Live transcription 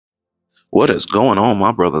What is going on,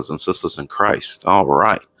 my brothers and sisters in Christ? All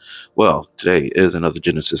right. Well, today is another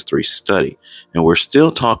Genesis 3 study, and we're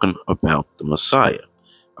still talking about the Messiah.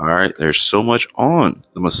 All right. There's so much on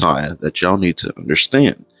the Messiah that y'all need to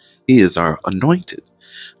understand. He is our anointed.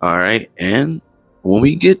 All right. And when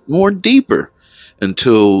we get more deeper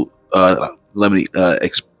into, let me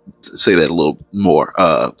say that a little more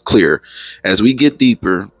clear. As we get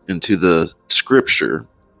deeper into the scripture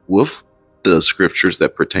with the scriptures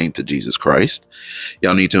that pertain to Jesus Christ,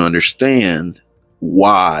 y'all need to understand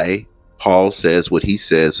why Paul says what he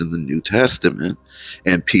says in the New Testament,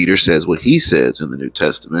 and Peter says what he says in the New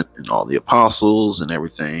Testament, and all the apostles and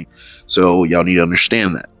everything. So y'all need to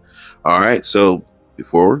understand that. All right. So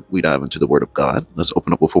before we dive into the word of God, let's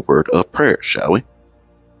open up with a word of prayer, shall we?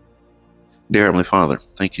 Dear Heavenly Father,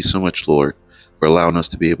 thank you so much, Lord, for allowing us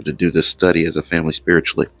to be able to do this study as a family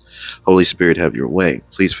spiritually. Holy Spirit, have your way.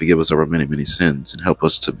 Please forgive us our many, many sins and help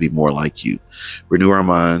us to be more like you. Renew our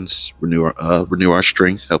minds, renew our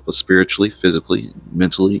strength, help us spiritually, physically,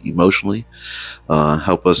 mentally, emotionally.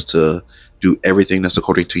 Help us to do everything that's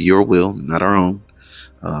according to your will, not our own.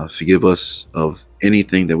 Forgive us of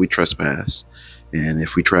anything that we trespass. And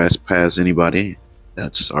if we trespass anybody,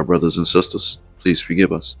 that's our brothers and sisters, please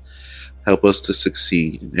forgive us. Help us to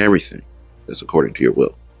succeed in everything that's according to your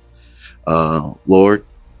will. Lord,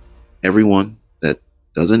 everyone that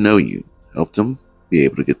doesn't know you, help them be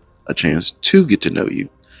able to get a chance to get to know you.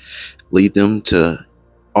 Lead them to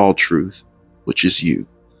all truth, which is you.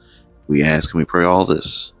 We ask and we pray all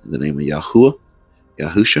this in the name of Yahuwah,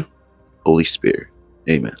 Yahusha, Holy Spirit.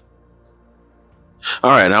 Amen.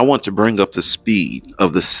 All right, I want to bring up the speed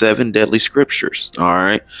of the 7 deadly scriptures. All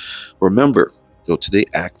right, remember, go to the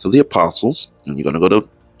Acts of the Apostles, and you're going to go to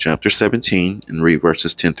chapter 17 and read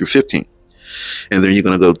verses 10 through 15. And then you're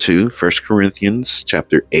going to go to 1 Corinthians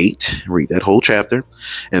chapter 8, read that whole chapter.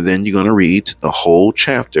 And then you're going to read the whole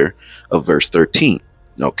chapter of verse 13.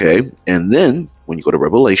 Okay. And then when you go to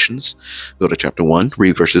Revelations, go to chapter 1,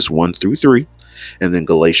 read verses 1 through 3. And then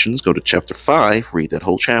Galatians, go to chapter 5, read that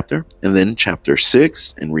whole chapter. And then chapter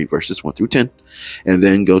 6 and read verses 1 through 10. And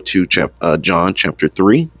then go to John chapter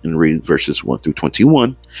 3 and read verses 1 through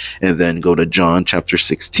 21. And then go to John chapter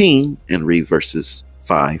 16 and read verses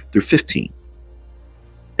 5 through 15.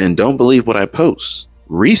 And don't believe what I post.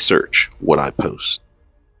 Research what I post.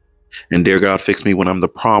 And dear God, fix me when I'm the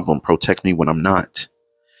problem. Protect me when I'm not.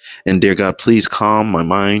 And dear God, please calm my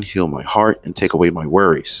mind, heal my heart, and take away my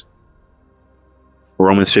worries.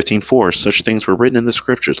 Romans 15:4, such things were written in the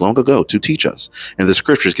scriptures long ago to teach us, and the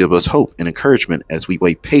scriptures give us hope and encouragement as we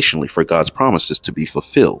wait patiently for God's promises to be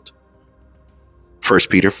fulfilled. 1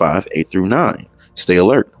 Peter 5:8 through 9, stay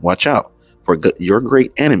alert, watch out for your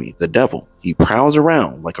great enemy, the devil. He prowls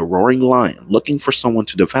around like a roaring lion looking for someone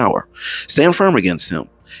to devour. Stand firm against him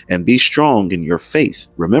and be strong in your faith.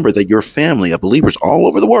 Remember that your family of believers all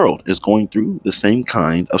over the world is going through the same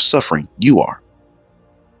kind of suffering you are.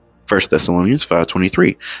 1 Thessalonians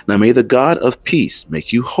 5:23. Now may the God of peace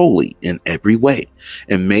make you holy in every way,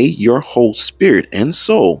 and may your whole spirit and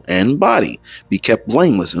soul and body be kept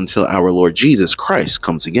blameless until our Lord Jesus Christ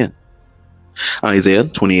comes again. Isaiah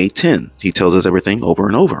 28:10. He tells us everything over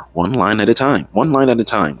and over, one line at a time,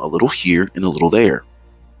 a little here and a little there.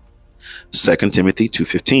 2 Timothy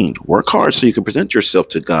 2:15. Work hard so you can present yourself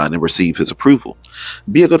to God and receive his approval.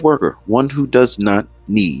 Be a good worker, one who does not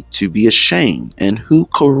need to be ashamed and who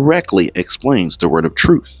correctly explains the word of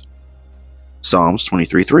truth. Psalms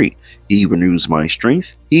 23:3. He renews my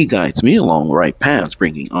strength. He guides me along the right paths,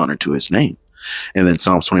 bringing honor to his name. And then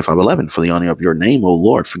Psalms 25:11. For the honor of your name, O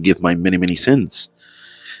Lord, forgive my many, many sins.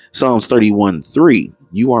 Psalms 31:3.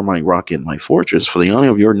 You are my rock and my fortress. For the honor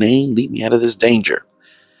of your name, lead me out of this danger.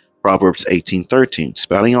 Proverbs 18:13.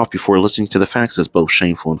 Spouting off before listening to the facts is both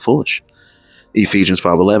shameful and foolish. Ephesians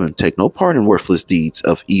 5:11. Take no part in worthless deeds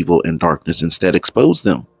of evil and darkness. Instead, expose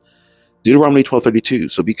them. Deuteronomy 12:32.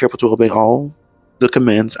 So be careful to obey all the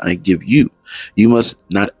commands I give you. You must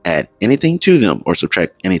not add anything to them or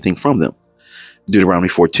subtract anything from them. Deuteronomy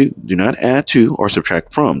 4:2. Do not add to or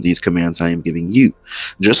subtract from these commands I am giving you.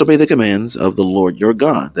 Just obey the commands of the Lord your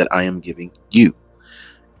God that I am giving you.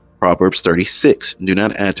 Proverbs 36. Do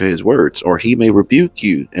not add to his words, or he may rebuke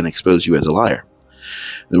you and expose you as a liar.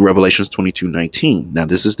 Revelations 22:19. Now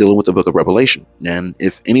this is dealing with the book of Revelation. And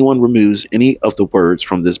if anyone removes any of the words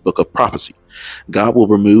from this book of prophecy, God will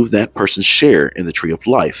remove that person's share in the tree of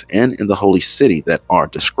life and in the holy city that are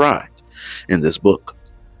described in this book.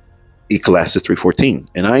 Ecclesiastes 3:14.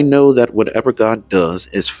 And I know that whatever God does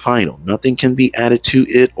is final. Nothing can be added to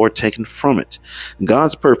it or taken from it.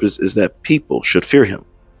 God's purpose is that people should fear him.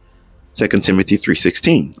 2 Timothy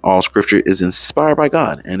 3:16. All scripture is inspired by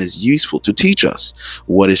God and is useful to teach us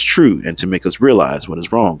what is true and to make us realize what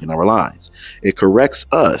is wrong in our lives. It corrects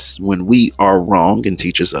us when we are wrong and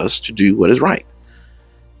teaches us to do what is right.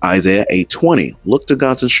 Isaiah 8:20. Look to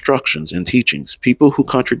God's instructions and teachings. People who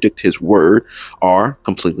contradict his word are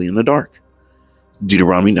completely in the dark.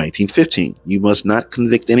 Deuteronomy 19:15. You must not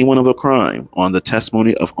convict anyone of a crime on the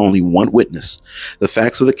testimony of only one witness. The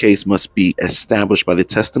facts of the case must be established by the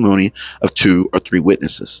testimony of 2 or 3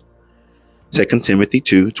 witnesses. 2 Timothy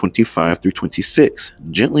 2:25-26.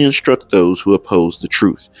 Gently instruct those who oppose the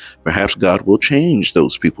truth. Perhaps God will change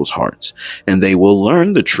those people's hearts, and they will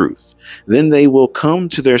learn the truth. Then they will come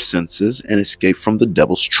to their senses and escape from the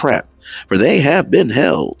devil's trap, for they have been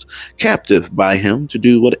held captive by him to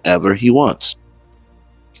do whatever he wants.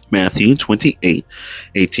 Matthew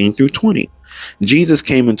 28:18-20. Jesus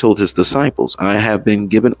came and told his disciples, I have been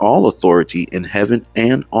given all authority in heaven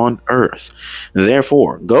and on earth.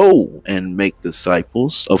 Therefore, go and make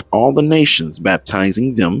disciples of all the nations,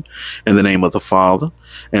 baptizing them in the name of the Father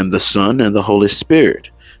and the Son and the Holy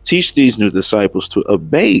Spirit. Teach these new disciples to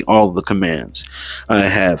obey all the commands I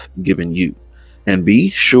have given you. And be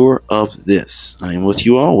sure of this, I am with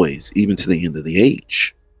you always, even to the end of the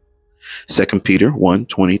age. 2 Peter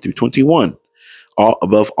 1:20-21.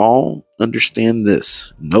 Above all, understand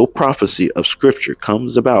this. No prophecy of Scripture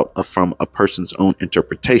comes about from a person's own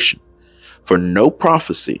interpretation. For no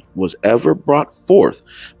prophecy was ever brought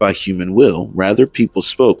forth by human will. Rather, people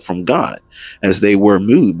spoke from God as they were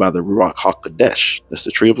moved by the Ruach HaKodesh. That's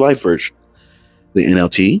the Tree of Life version. The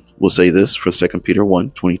NLT will say this for 2 Peter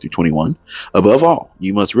 1:20-21. Above all,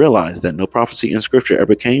 you must realize that no prophecy in Scripture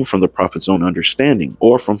ever came from the prophet's own understanding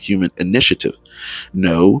or from human initiative.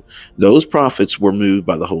 No, those prophets were moved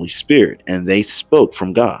by the Holy Spirit, and they spoke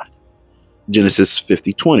from God. Genesis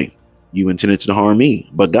 50:20. You intended to harm me,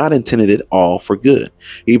 but God intended it all for good.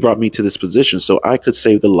 He brought me to this position so I could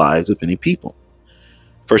save the lives of many people.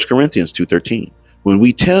 1 Corinthians 2:13. When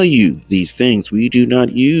we tell you these things, we do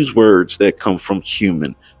not use words that come from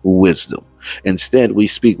human wisdom. Instead, we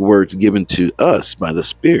speak words given to us by the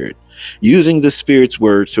Spirit, using the Spirit's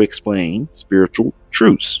words to explain spiritual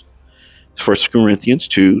truths. 1 Corinthians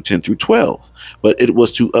 2:10-12. But it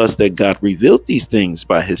was to us that God revealed these things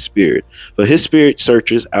by his Spirit. For his Spirit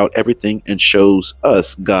searches out everything and shows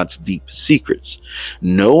us God's deep secrets.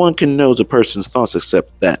 No one can know the person's thoughts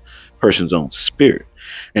except that person's own spirit.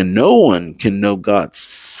 And no one can know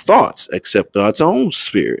God's thoughts except God's own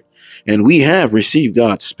Spirit. And we have received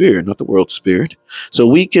God's Spirit, not the world's spirit, so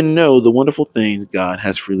we can know the wonderful things God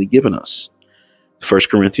has freely given us.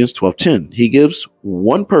 1 Corinthians 12:10. He gives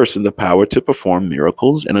one person the power to perform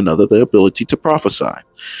miracles and another the ability to prophesy.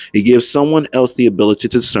 He gives someone else the ability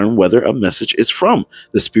to discern whether a message is from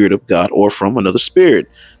the Spirit of God or from another spirit.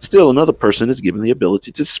 Still, another person is given the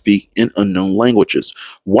ability to speak in unknown languages,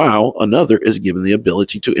 while another is given the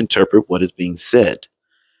ability to interpret what is being said.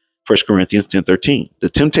 1 Corinthians 10:13. The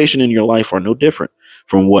temptation in your life are no different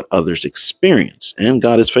from what others experience, and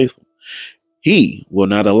God is faithful. He will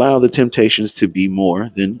not allow the temptations to be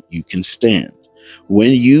more than you can stand.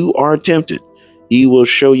 When you are tempted, he will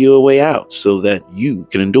show you a way out so that you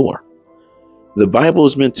can endure. The Bible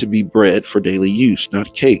is meant to be bread for daily use,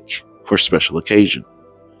 not cake for special occasion.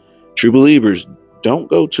 True believers don't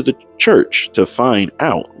go to the church to find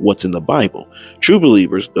out what's in the Bible. True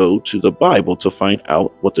believers go to the Bible to find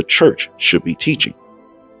out what the church should be teaching.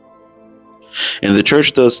 And the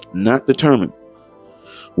church does not determine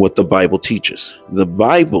what the Bible teaches. The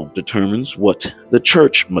Bible determines what the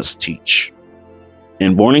church must teach.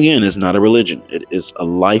 And born again is not a religion. It is a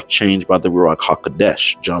life changed by the Ruach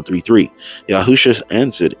HaKodesh. John 3:3. Yahushua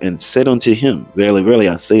answered and said unto him, Verily, verily,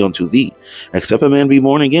 I say unto thee, except a man be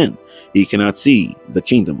born again, he cannot see the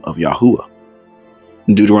kingdom of Yahuwah.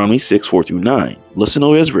 Deuteronomy 6:4-9. Listen,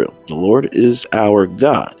 O Israel, the Lord is our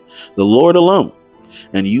God, the Lord alone.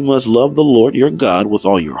 And you must love the Lord your God with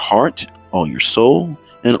all your heart, all your soul,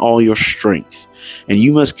 and all your strength. And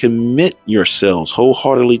you must commit yourselves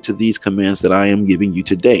wholeheartedly to these commands that I am giving you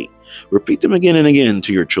today. Repeat them again and again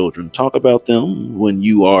to your children. Talk about them when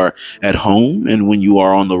you are at home and when you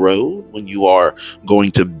are on the road, when you are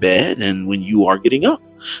going to bed and when you are getting up.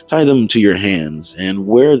 Tie them to your hands and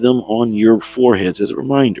wear them on your foreheads as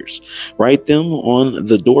reminders. Write them on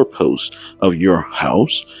the doorposts of your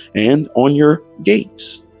house and on your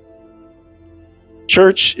gates.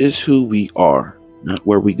 Church is who we are, not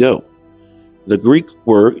where we go. The Greek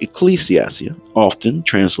word ecclesia, often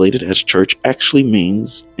translated as church, actually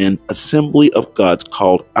means an assembly of God's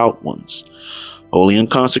called out ones, holy and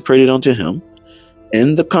consecrated unto him.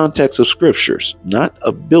 In the context of scriptures, not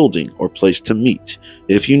a building or place to meet.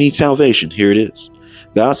 If you need salvation, here it is.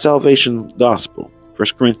 God's salvation gospel, 1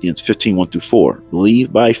 Corinthians 15, 1-4.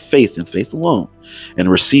 Believe by faith and faith alone, and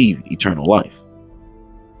receive eternal life.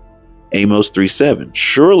 Amos 3:7.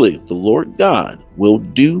 Surely the Lord God will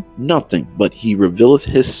do nothing, but he revealeth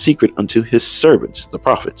his secret unto his servants, the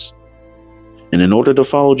prophets. And in order to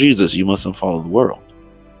follow Jesus, you must unfollow the world.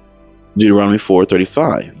 Deuteronomy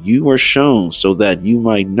 4:35. You were shown so that you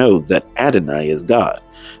might know that Adonai is God.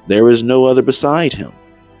 There is no other beside him.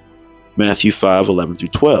 Matthew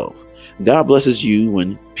 5:11-12. God blesses you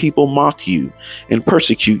when people mock you and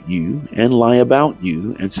persecute you and lie about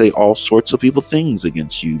you and say all sorts of evil things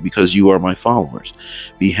against you because you are my followers.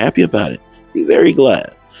 Be happy about it. Be very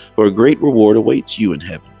glad, for a great reward awaits you in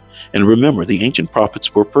heaven. And remember, the ancient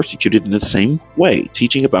prophets were persecuted in the same way,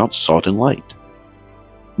 teaching about salt and light.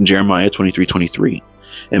 Jeremiah 23:23.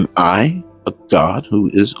 Am I a God who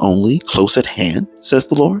is only close at hand, says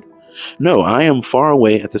the Lord? No, I am far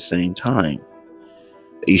away at the same time.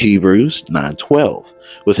 Hebrews 9:12.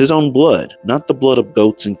 With his own blood, not the blood of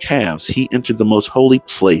goats and calves, he entered the most holy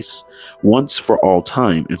place once for all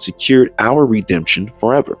time and secured our redemption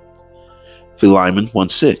forever. Philemon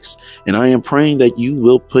 1:6. And I am praying that you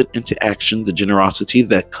will put into action the generosity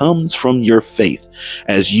that comes from your faith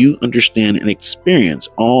as you understand and experience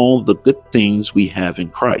all the good things we have in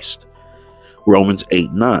Christ. Romans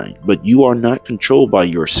 8:9. But you are not controlled by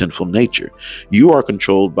your sinful nature. You are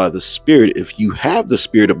controlled by the Spirit if you have the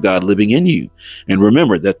Spirit of God living in you. And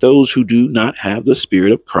remember that those who do not have the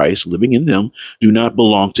Spirit of Christ living in them do not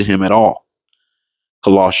belong to him at all.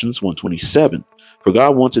 Colossians 1:27. For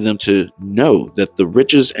God wanted them to know that the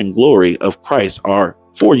riches and glory of Christ are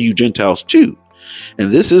for you Gentiles too.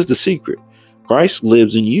 And this is the secret. Christ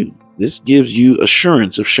lives in you. This gives you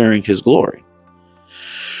assurance of sharing his glory.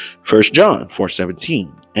 1 John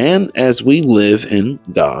 4:17. And as we live in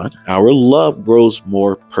God, our love grows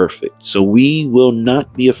more perfect. So we will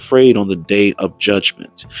not be afraid on the day of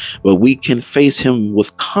judgment, but we can face him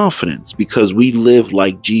with confidence because we live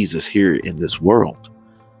like Jesus here in this world.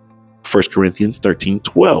 1 Corinthians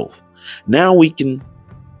 13:12. Now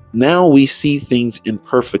we see things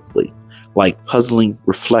imperfectly, like puzzling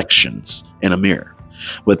reflections in a mirror.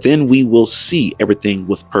 But then we will see everything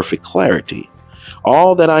with perfect clarity.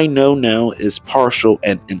 All that I know now is partial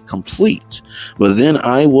and incomplete, but then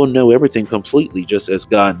I will know everything completely, just as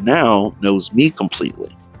God now knows me completely.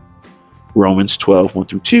 Romans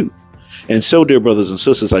 12:1-2. And so, dear brothers and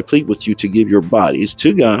sisters, I plead with you to give your bodies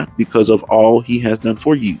to God because of all he has done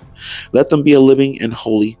for you. Let them be a living and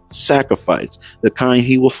holy sacrifice, the kind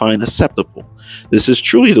he will find acceptable. This is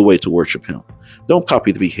truly the way to worship him. Don't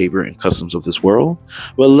copy the behavior and customs of this world,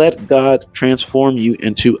 but let God transform you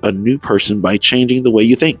into a new person by changing the way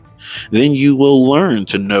you think. Then you will learn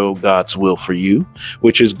to know God's will for you,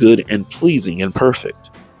 which is good and pleasing and perfect.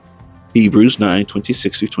 Hebrews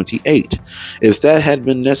 9:26-28. If that had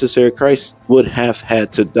been necessary, Christ would have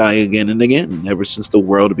had to die again and again, ever since the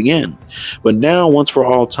world began. But now, once for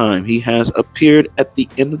all time, he has appeared at the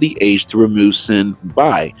end of the age to remove sin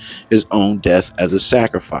by his own death as a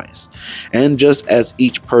sacrifice. And just as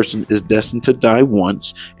each person is destined to die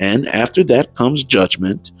once, and after that comes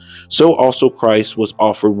judgment, so also Christ was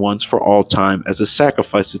offered once for all time as a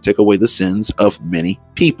sacrifice to take away the sins of many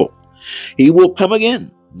people. He will come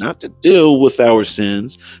again, not to deal with our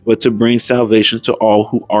sins, but to bring salvation to all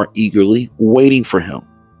who are eagerly waiting for him.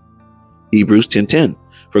 Hebrews 10:10.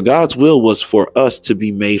 For God's will was for us to be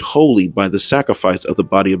made holy by the sacrifice of the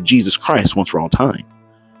body of Jesus Christ once for all time.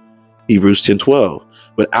 Hebrews 10:12.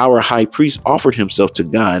 But our high priest offered himself to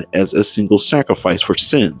God as a single sacrifice for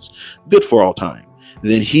sins, good for all time.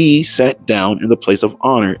 Then he sat down in the place of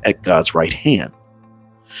honor at God's right hand.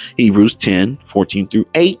 Hebrews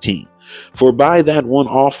 10:14-18. For by that one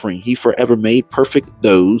offering he forever made perfect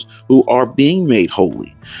those who are being made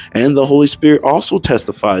holy. And the Holy Spirit also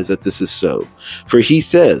testifies that this is so. For he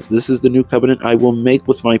says, this is the new covenant I will make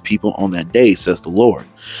with my people on that day, says the Lord.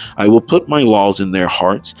 I will put my laws in their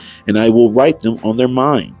hearts, and I will write them on their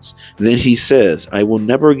minds. Then he says, I will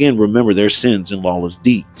never again remember their sins and lawless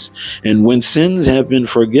deeds. And when sins have been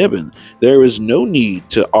forgiven, there is no need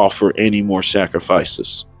to offer any more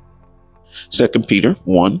sacrifices. 2 Peter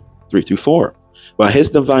 1:3-4. By his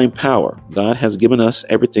divine power, God has given us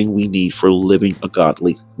everything we need for living a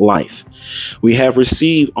godly life. We have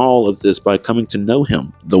received all of this by coming to know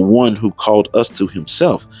him, the one who called us to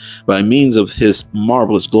himself by means of his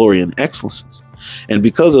marvelous glory and excellences. And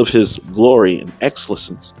because of his glory and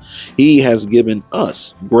excellence, he has given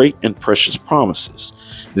us great and precious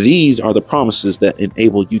promises. These are the promises that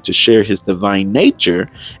enable you to share his divine nature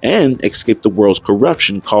and escape the world's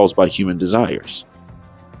corruption caused by human desires.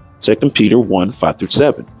 2 Peter 1, 5 through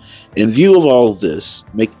 7. In view of all of this,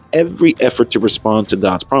 make every effort to respond to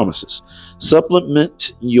God's promises.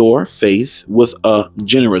 Supplement your faith with a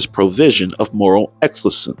generous provision of moral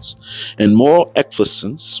excellence, and moral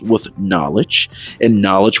excellence with knowledge, and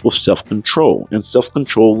knowledge with self-control, and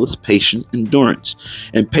self-control with patient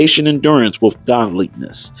endurance, and patient endurance with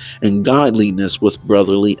godliness, and godliness with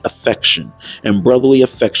brotherly affection, and brotherly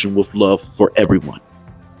affection with love for everyone.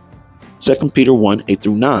 2 Peter 1, 8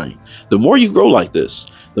 through 9. The more you grow like this,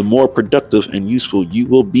 the more productive and useful you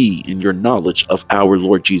will be in your knowledge of our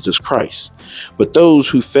Lord Jesus Christ. But those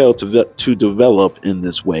who fail to develop in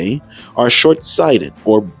this way are short-sighted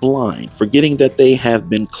or blind, forgetting that they have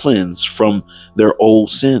been cleansed from their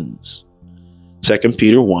old sins. 2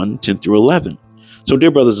 Peter 1, 10 through 11. So,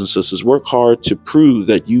 dear brothers and sisters, work hard to prove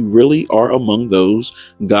that you really are among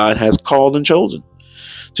those God has called and chosen.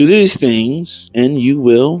 To do these things, and you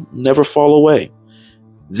will never fall away.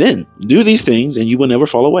 Then do these things, and you will never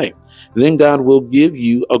fall away. Then God will give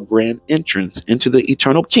you a grand entrance into the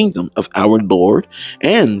eternal kingdom of our Lord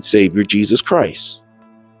and Savior Jesus Christ.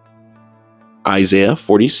 Isaiah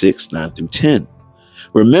 46, 9 through 10.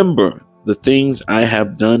 Remember the things I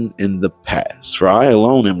have done in the past, for I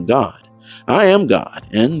alone am God. I am God,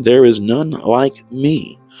 and there is none like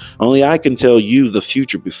me. Only I can tell you the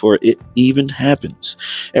future before it even happens.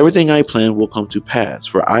 Everything I plan will come to pass,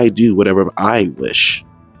 for I do whatever I wish.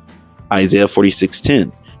 Isaiah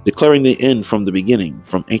 46:10, declaring the end from the beginning,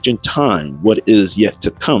 from ancient time, what is yet to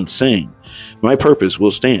come, saying, my purpose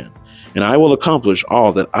will stand, and I will accomplish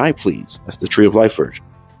all that I please. That's the Tree of Life version.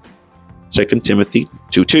 2 Timothy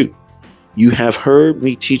 2:2. You have heard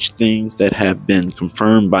me teach things that have been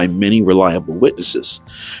confirmed by many reliable witnesses.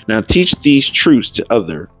 Now teach these truths to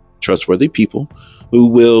other trustworthy people who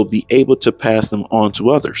will be able to pass them on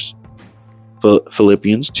to others.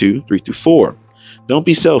 Philippians 2, 3 through 4. Don't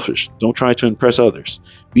be selfish. Don't try to impress others.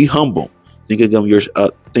 Be humble,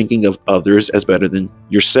 thinking of others as better than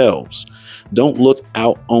yourselves. Don't look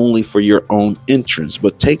out only for your own interest,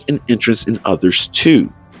 but take an interest in others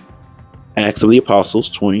too. Acts of the Apostles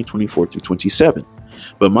 20, 24 through 27.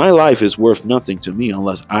 But my life is worth nothing to me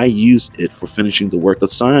unless I use it for finishing the work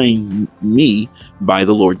assigned me by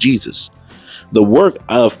the Lord Jesus. The work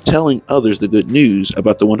of telling others the good news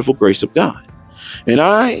about the wonderful grace of God. And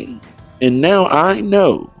now I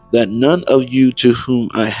know that none of you to whom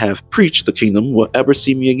I have preached the kingdom will ever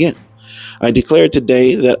see me again. I declare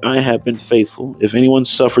today that I have been faithful. If anyone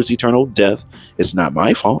suffers eternal death, it's not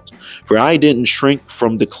my fault, for I didn't shrink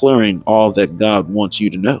from declaring all that God wants you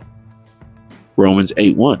to know. Romans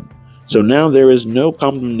 8:1. So now there is no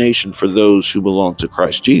condemnation for those who belong to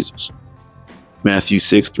Christ Jesus. Matthew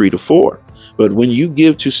 6, 3 to 4. But when you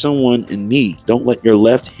give to someone in need, don't let your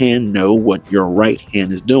left hand know what your right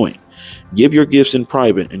hand is doing. Give your gifts in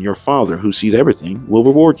private, and your Father, who sees everything, will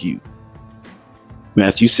reward you.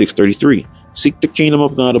 Matthew 6:33. Seek the kingdom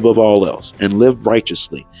of God above all else, and live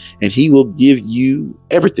righteously, and he will give you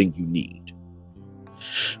everything you need.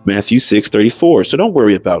 Matthew 6:34. So don't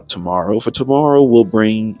worry about tomorrow, for tomorrow will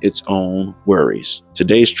bring its own worries.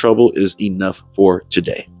 Today's trouble is enough for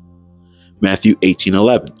today. Matthew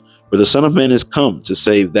 18:11. For the Son of Man is come to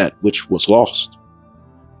save that which was lost.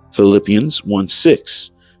 Philippians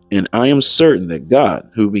 1:6. And I am certain that God,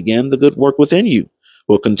 who began the good work within you,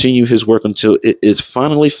 will continue his work until it is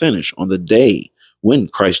finally finished on the day when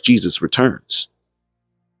Christ Jesus returns.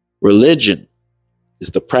 Religion is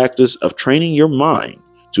the practice of training your mind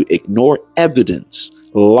to ignore evidence,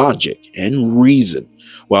 logic, and reason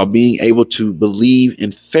while being able to believe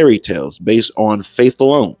in fairy tales based on faith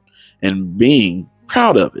alone and being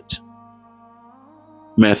proud of it.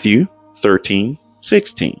 Matthew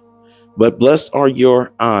 13:16. But blessed are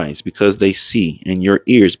your eyes because they see, and your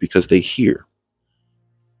ears because they hear.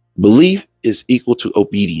 Belief is equal to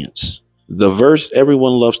obedience. The verse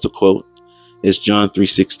everyone loves to quote is John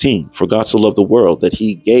 3:16. For God so loved the world that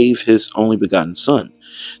he gave his only begotten Son,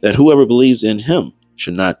 that whoever believes in him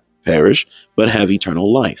should not perish, but have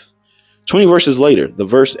eternal life. 20 verses later, the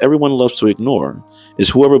verse everyone loves to ignore is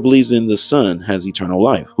whoever believes in the Son has eternal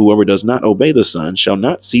life. Whoever does not obey the Son shall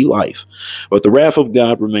not see life, but the wrath of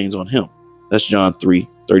God remains on him. That's John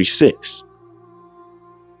 3:36.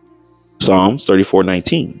 Psalms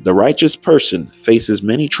 34:19. The righteous person faces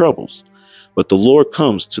many troubles, but the Lord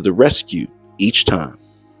comes to the rescue each time.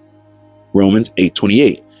 Romans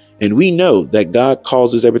 8:28. And we know that God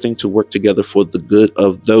causes everything to work together for the good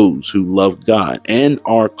of those who love God and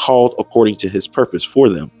are called according to his purpose for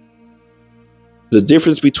them. The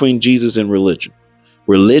difference between Jesus and religion.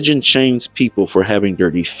 Religion shames people for having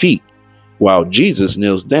dirty feet, while Jesus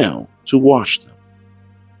kneels down to wash them.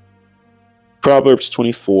 Proverbs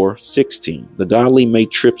 24:16. The godly may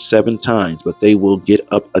trip 7 times, but they will get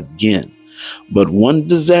up again. But one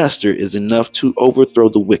disaster is enough to overthrow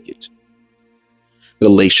the wicked.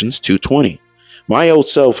 Galatians 2:20. My old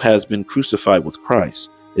self has been crucified with Christ.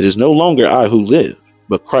 It is no longer I who live,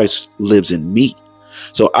 but Christ lives in me.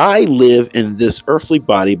 So I live in this earthly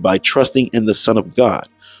body by trusting in the Son of God,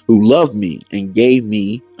 who loved me and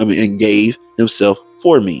gave himself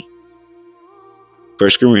for me.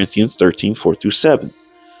 1 Corinthians 13:4-7.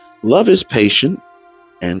 Love is patient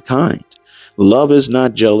and kind. Love is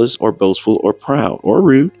not jealous or boastful or proud or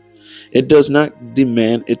rude. It does not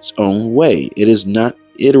demand its own way. It is not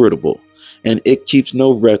irritable, and it keeps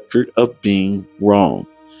no record of being wrong.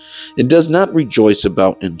 It does not rejoice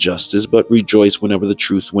about injustice, but rejoice whenever the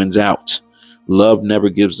truth wins out. Love never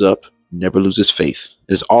gives up, never loses faith,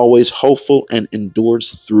 is always hopeful, and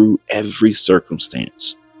endures through every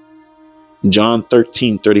circumstance. John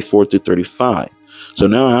 13:34-35. So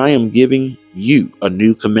now I am giving you a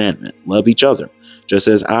new commandment. Love each other, just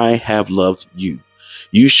as I have loved you.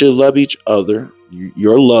 You should love each other.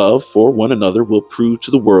 Your love for one another will prove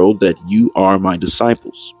to the world that you are my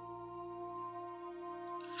disciples.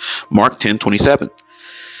 Mark 10:27.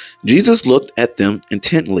 Jesus looked at them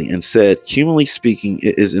intently and said, humanly speaking,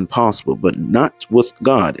 it is impossible, but not with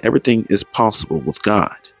God. Everything is possible with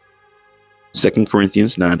God. 2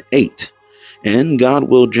 Corinthians 9:8. And God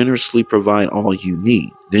will generously provide all you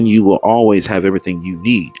need. Then you will always have everything you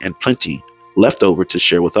need and plenty left over to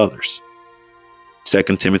share with others.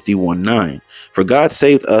 2 Timothy 1:9. For God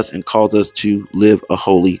saved us and called us to live a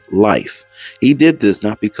holy life. He did this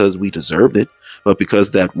not because we deserved it, but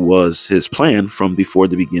because that was his plan from before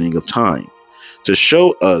the beginning of time, to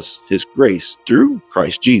show us his grace through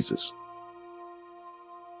Christ Jesus.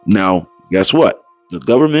 Now, guess what? The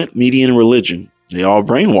government, media, and religion, they all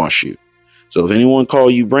brainwash you. So if anyone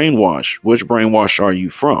call you brainwash, which brainwash are you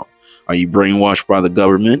from? Are you brainwashed by the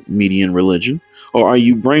government, media, and religion? Or are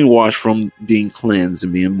you brainwashed from being cleansed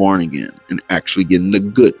and being born again and actually getting the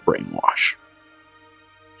good brainwash?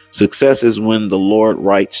 Success is when the Lord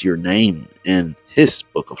writes your name in his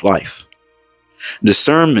book of life.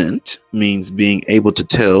 Discernment means being able to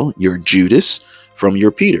tell your Judas from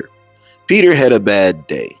your Peter. Peter had a bad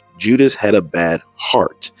day. Judas had a bad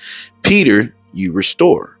heart. Peter, you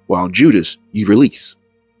restore, while Judas, you release.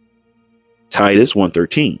 Titus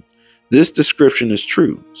 1:13. This description is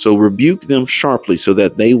true, so rebuke them sharply so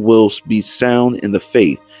that they will be sound in the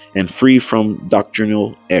faith and free from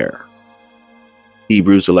doctrinal error.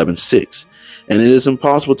 Hebrews 11:6. And it is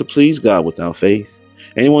impossible to please God without faith.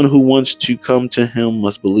 Anyone who wants to come to him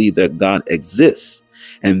must believe that God exists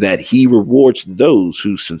and that he rewards those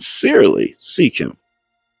who sincerely seek him.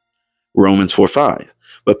 Romans 4:5.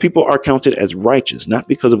 But people are counted as righteous, not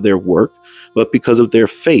because of their work, but because of their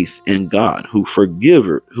faith in God, who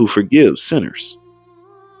forgives sinners.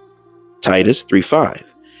 Titus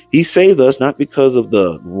 3:5. He saved us not because of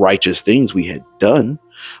the righteous things we had done,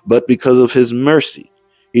 but because of his mercy.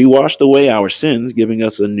 He washed away our sins, giving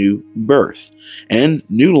us a new birth and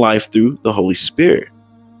new life through the Holy Spirit.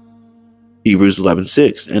 Hebrews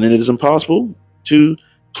 11:6. And it is impossible to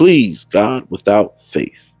please God without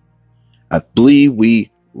faith. I believe we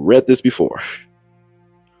read this before.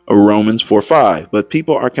 Romans 4:5. But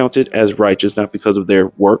people are counted as righteous not because of their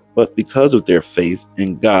work, but because of their faith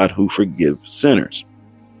in God who forgives sinners.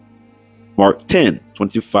 Mark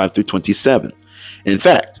 10:25-27. In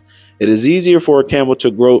fact, it is easier for a camel to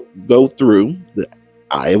go through the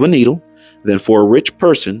eye of a needle than for a rich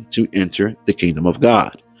person to enter the kingdom of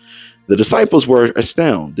God. The disciples were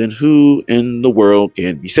astounded. Then who in the world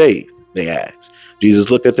can be saved? They asked.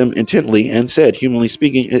 Jesus looked at them intently and said, humanly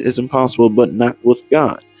speaking, it is impossible, but not with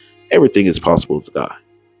God. Everything is possible with God.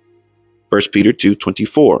 1 Peter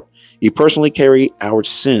 2:24. He personally carried our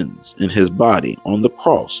sins in his body on the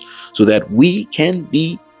cross so that we can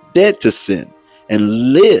be dead to sin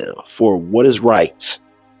and live for what is right.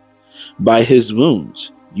 By his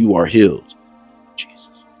wounds, you are healed.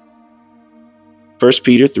 Jesus. 1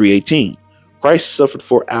 Peter 3:18. Christ suffered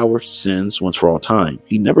for our sins once for all time.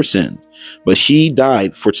 He never sinned, but he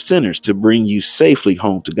died for sinners to bring you safely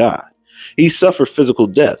home to God. He suffered physical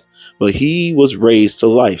death, but he was raised to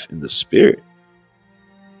life in the spirit.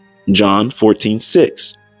 John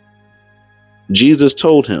 14:6. Jesus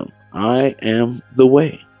told him, I am the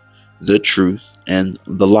way, the truth, and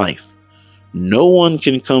the life. No one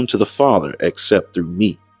can come to the Father except through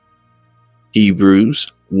me.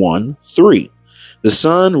 Hebrews 1:3. The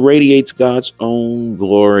Son radiates God's own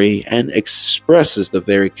glory and expresses the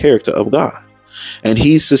very character of God, and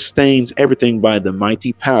he sustains everything by the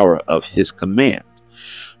mighty power of his command.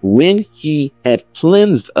 When he had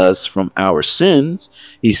cleansed us from our sins,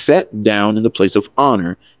 he sat down in the place of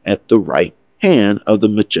honor at the right hand of the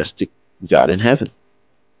majestic God in heaven.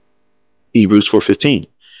 Hebrews 4:15.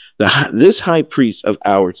 This high priest of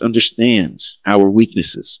ours understands our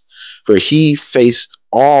weaknesses, for he faced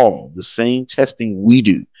all the same testing we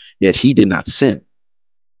do, yet he did not sin.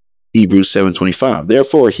 Hebrews 7:25.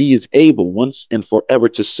 Therefore, he is able once and forever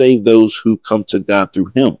to save those who come to God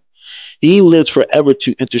through him. He lives forever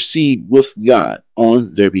to intercede with God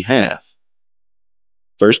on their behalf.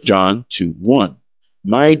 1 John 2:1.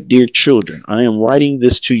 My dear children, I am writing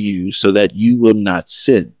this to you so that you will not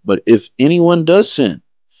sin. But if anyone does sin,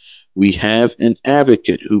 we have an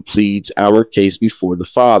advocate who pleads our case before the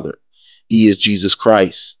Father. He is Jesus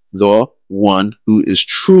Christ, the one who is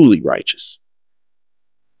truly righteous.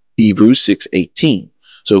 Hebrews 6:18.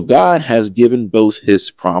 So God has given both his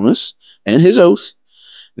promise and his oath.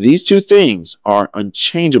 These two things are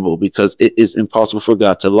unchangeable because it is impossible for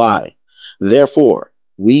God to lie. Therefore,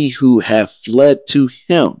 we who have fled to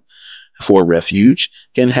him for refuge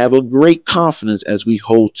can have a great confidence as we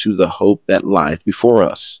hold to the hope that lies before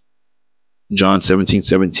us. John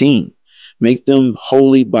 17:17. Make them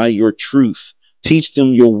holy by your truth. Teach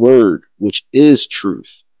them your word, which is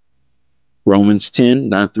truth. Romans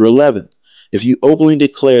 10:9-11. If you openly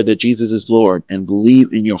declare that Jesus is Lord and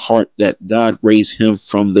believe in your heart that God raised him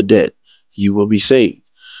from the dead, you will be saved.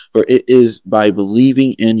 For it is by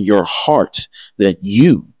believing in your heart that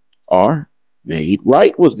you are made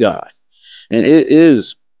right with God. And it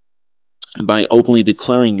is by openly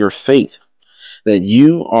declaring your faith that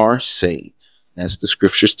you are saved, as the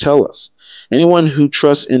scriptures tell us. Anyone who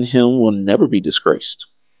trusts in him will never be disgraced.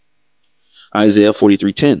 Isaiah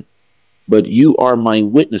 43:10. But you are my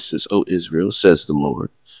witnesses, O Israel, says the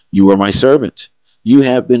Lord. You are my servant. You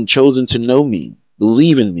have been chosen to know me,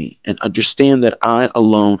 believe in me, and understand that I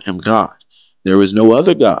alone am God. There is no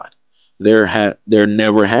other God. There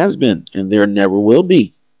never has been, and there never will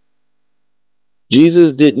be.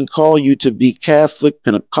 Jesus didn't call you to be Catholic,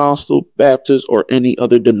 Pentecostal, Baptist, or any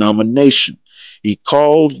other denomination. He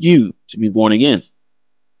called you to be born again.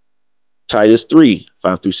 Titus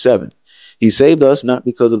 3:5-7. He saved us not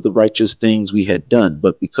because of the righteous things we had done,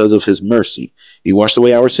 but because of his mercy. He washed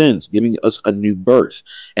away our sins, giving us a new birth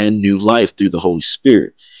and new life through the Holy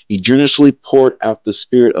Spirit. He generously poured out the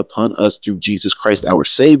Spirit upon us through Jesus Christ, our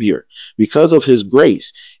Savior. Because of his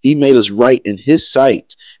grace, he made us right in his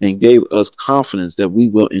sight and gave us confidence that we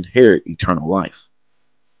will inherit eternal life.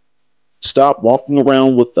 Stop walking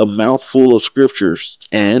around with a mouth full of scriptures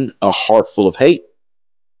and a heart full of hate.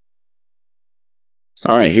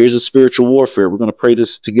 All right, here's a spiritual warfare. We're going to pray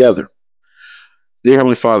this together. Dear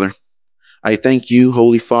Heavenly Father, I thank you,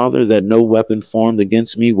 Holy Father, that no weapon formed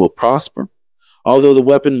against me will prosper, although the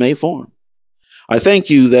weapon may form. I thank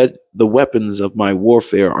you that the weapons of my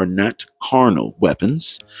warfare are not carnal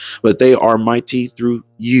weapons, but they are mighty through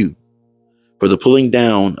you for the pulling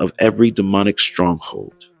down of every demonic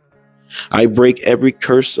stronghold. I break every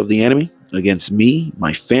curse of the enemy against me,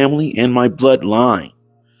 my family, and my bloodline.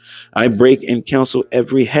 I break and cancel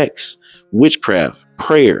every hex, witchcraft,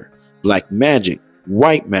 prayer, black magic,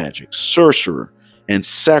 white magic, sorcerer, and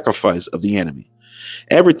sacrifice of the enemy.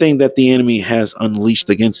 Everything that the enemy has unleashed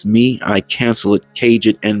against me, I cancel it, cage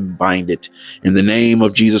it, and bind it in the name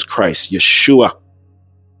of Jesus Christ, Yeshua,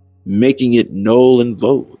 making it null and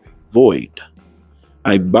void.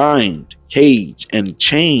 I bind, cage, and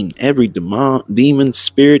chain every demon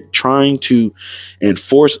spirit trying to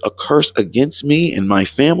enforce a curse against me and my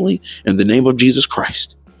family in the name of Jesus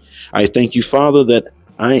Christ. I thank you, Father, that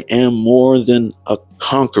I am more than a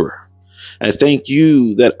conqueror. I thank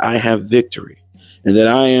you that I have victory and that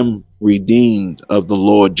I am redeemed of the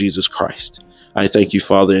Lord Jesus Christ. I thank you,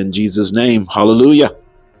 Father, in Jesus' name. Hallelujah.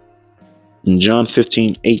 In John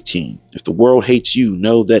 15:18, if the world hates you,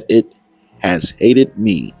 know that it has hated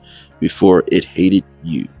me before it hated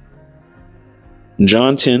you.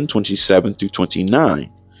 John 10:27-29.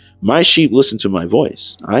 My sheep listen to my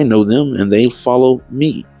voice. I know them and they follow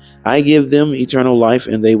me. I give them eternal life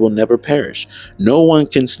and they will never perish. No one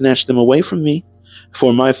can snatch them away from me,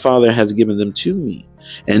 for my Father has given them to me,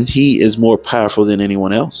 and he is more powerful than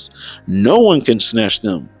anyone else. No one can snatch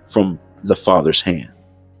them from the Father's hand.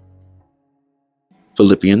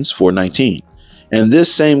 Philippians 4:19. And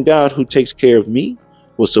this same God who takes care of me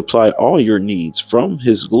will supply all your needs from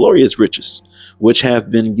his glorious riches, which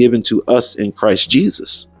have been given to us in Christ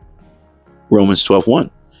Jesus. Romans 12:1.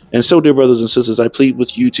 And so, dear brothers and sisters, I plead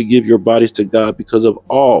with you to give your bodies to God because of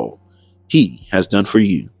all he has done for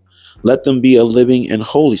you. Let them be a living and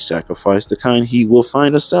holy sacrifice, the kind he will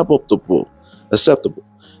find acceptable.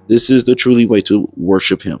 This is the truly way to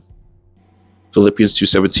worship him. Philippians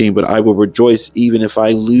 2:17, but I will rejoice even if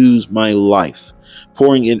I lose my life,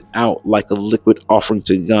 pouring it out like a liquid offering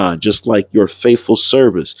to God, just like your faithful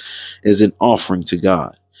service is an offering to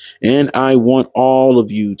God. And I want all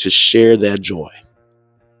of you to share that joy.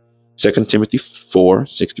 2 Timothy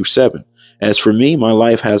 4:6-7. As for me, my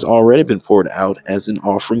life has already been poured out as an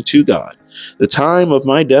offering to God. The time of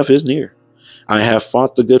my death is near. I have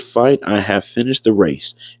fought the good fight, I have finished the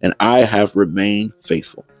race, and I have remained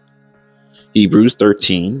faithful. Hebrews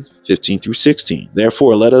 13:15-16.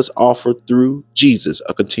 Therefore, let us offer through Jesus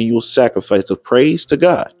a continual sacrifice of praise to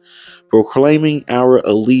God, proclaiming our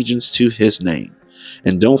allegiance to his name.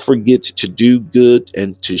 And don't forget to do good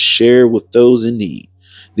and to share with those in need.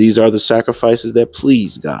 These are the sacrifices that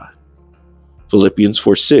please God. Philippians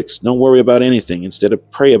 4:6. Don't worry about anything. Instead,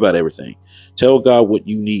 pray about everything. Tell God what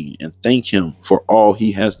you need and thank him for all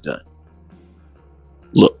he has done.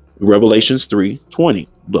 Look, Revelations 3:20.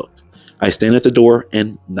 Look, I stand at the door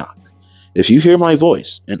and knock. If you hear my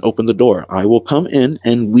voice and open the door, I will come in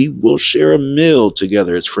and we will share a meal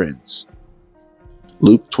together as friends.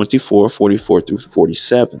 Luke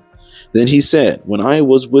 24:44-47. Then he said, when I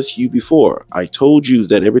was with you before, I told you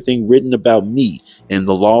that everything written about me in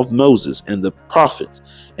the law of Moses and the prophets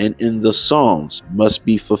and in the Psalms must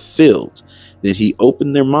be fulfilled. Then he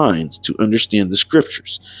opened their minds to understand the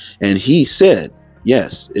scriptures. And he said,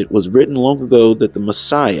 yes, it was written long ago that the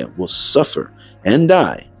Messiah will suffer and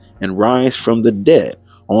die and rise from the dead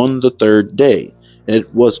on the third day.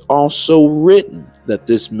 It was also written that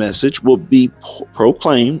this message will be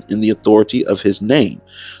proclaimed in the authority of his name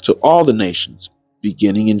to all the nations,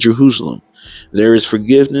 beginning in Jerusalem. There is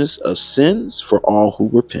forgiveness of sins for all who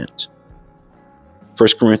repent.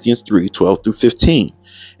 1 Corinthians 3:12-15.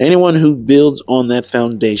 Anyone who builds on that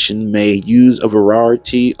foundation may use a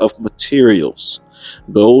variety of materials: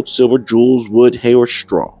 gold, silver, jewels, wood, hay, or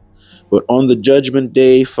straw. But on the judgment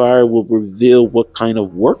day, fire will reveal what kind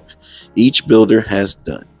of work each builder has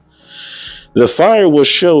done. The fire will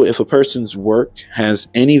show if a person's work has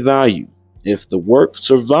any value. If the work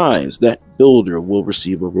survives, that builder will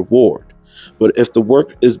receive a reward. But if the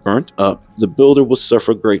work is burnt up, the builder will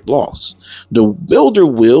suffer great loss. The builder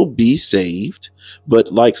will be saved,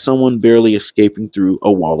 but like someone barely escaping through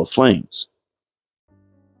a wall of flames.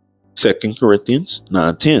 2 Corinthians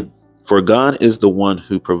 9:10. For God is the one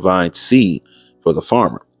who provides seed for the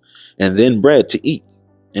farmer, and then bread to eat.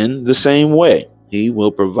 In the same way, he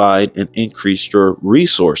will provide and increase your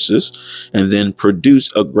resources and then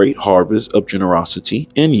produce a great harvest of generosity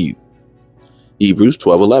in you. Hebrews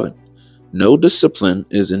 12:11. No discipline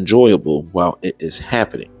is enjoyable while it is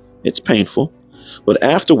happening. It's painful, but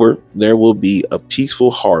afterward there will be a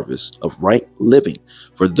peaceful harvest of right living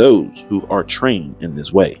for those who are trained in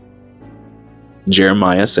this way.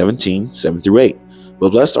 Jeremiah 17:7-8.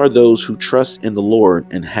 But blessed are those who trust in the Lord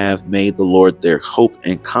and have made the Lord their hope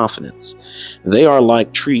and confidence. They are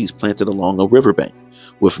like trees planted along a riverbank,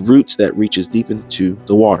 with roots that reaches deep into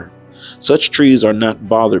the water. Such trees are not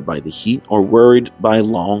bothered by the heat or worried by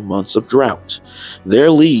long months of drought. Their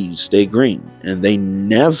leaves stay green, and they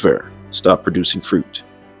never stop producing fruit.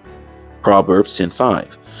 Proverbs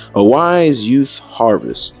 10:5. A wise youth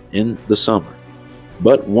harvests in the summer,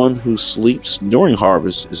 but one who sleeps during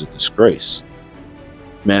harvest is a disgrace.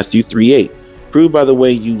 Matthew 3:8. Prove by the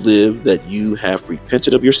way you live that you have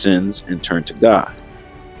repented of your sins and turned to God.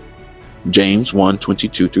 James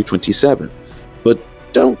 1:22-27. But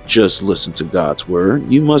don't just listen to God's word.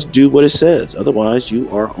 You must do what it says. Otherwise, you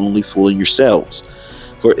are only fooling yourselves.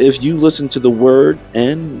 For if you listen to the word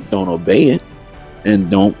and don't obey it,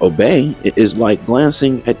 it is like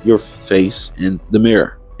glancing at your face in a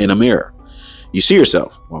mirror. You see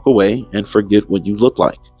yourself, walk away, and forget what you look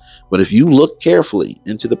like. But if you look carefully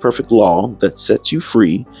into the perfect law that sets you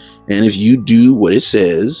free, and if you do what it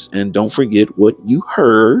says and don't forget what you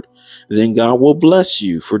heard, then God will bless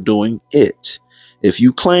you for doing it. If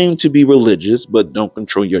you claim to be religious but don't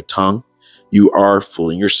control your tongue, you are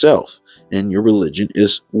fooling yourself, and your religion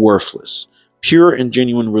is worthless. Pure and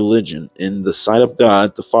genuine religion in the sight of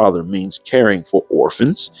God the Father means caring for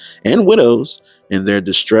orphans and widows in their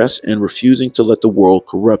distress and refusing to let the world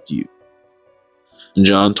corrupt you.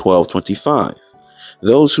 John 12:25.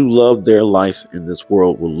 Those who love their life in this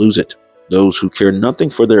world will lose it. Those who care nothing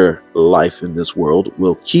for their life in this world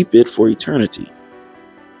will keep it for eternity.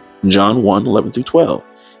 John 1:11-12.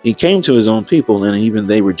 He came to his own people, and even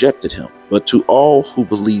they rejected him. But to all who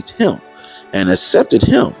believed him and accepted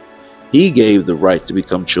him, he gave the right to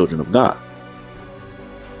become children of God.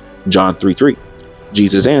 John 3:3.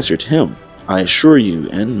 Jesus answered him, I assure you,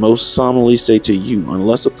 and most solemnly say to you,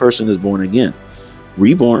 unless a person is born again,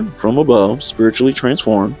 reborn from above, spiritually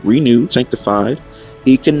transformed, renewed, sanctified,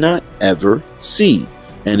 he cannot ever see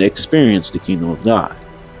and experience the kingdom of God.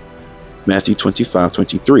 Matthew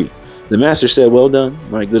 25:23. The master said, well done,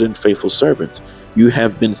 my good and faithful servant. You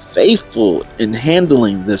have been faithful in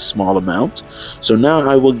handling this small amount, so now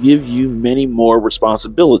I will give you many more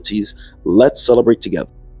responsibilities. Let's celebrate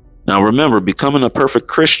together. Now remember, becoming a perfect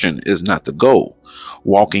Christian is not the goal.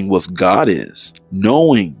 Walking with God is.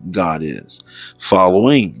 Knowing God is.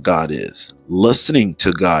 Following God is. Listening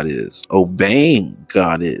to God is. Obeying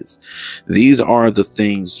God is. These are the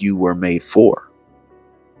things you were made for.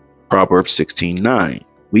 Proverbs 16:9.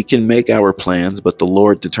 We can make our plans, but the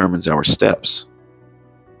Lord determines our steps.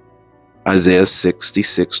 Isaiah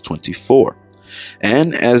 66:24.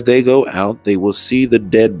 And as they go out, they will see the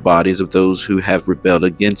dead bodies of those who have rebelled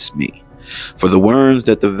against me. For the worms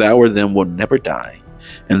that devour them will never die,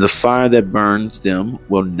 and the fire that burns them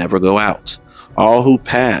will never go out. All who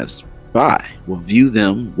pass by will view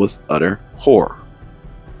them with utter horror.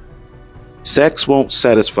 Sex won't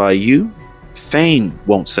satisfy you. Fame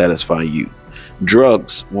won't satisfy you.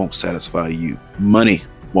 Drugs won't satisfy you. Money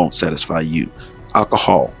won't satisfy you.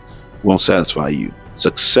 Alcohol won't satisfy you.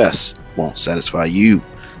 Success won't satisfy you.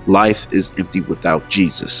 Life is empty without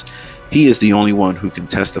Jesus. He is the only one who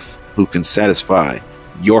can satisfy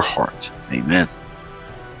your heart. Amen.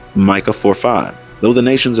 Micah 4:5. Though the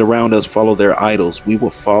nations around us follow their idols, we will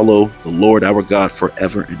follow the Lord our God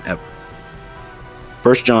forever and ever.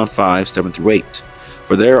 1 John 5:7-8.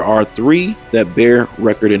 For there are three that bear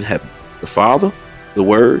record in heaven, the Father, the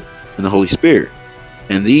Word, and the Holy Spirit.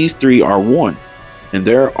 And these three are one. And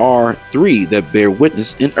there are three that bear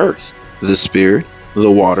witness in earth, the Spirit,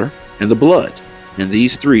 the water, and the blood. And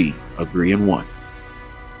these three agree in one.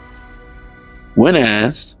 When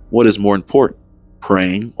asked, what is more important,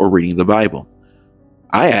 praying or reading the Bible?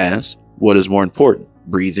 I ask, what is more important,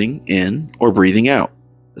 breathing in or breathing out?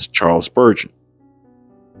 That's Charles Spurgeon.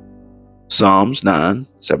 Psalms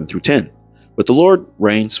 9:7-10. But the Lord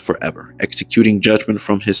reigns forever, executing judgment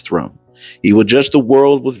from his throne. He will judge the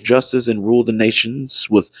world with justice and rule the nations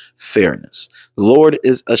with fairness. The Lord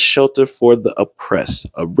is a shelter for the oppressed,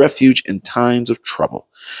 a refuge in times of trouble.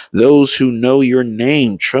 Those who know your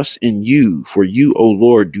name trust in you, for you, O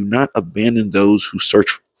Lord, do not abandon those who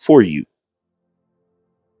search for you.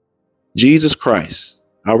 Jesus Christ,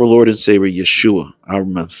 our Lord and Savior, Yeshua, our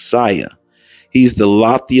Messiah. He's the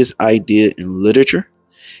loftiest idea in literature.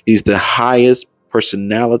 He's the highest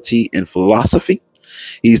personality in philosophy.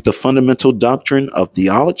 He's the fundamental doctrine of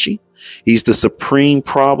theology. He's the supreme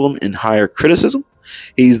problem in higher criticism.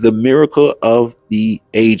 He's the miracle of the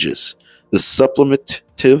ages, the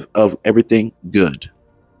supplementive of everything good.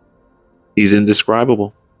 He's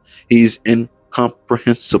indescribable. He's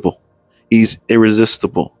incomprehensible. He's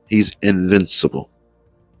irresistible. He's invincible.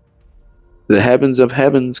 The heavens of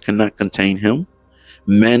heavens cannot contain him.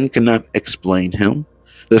 Men cannot explain him.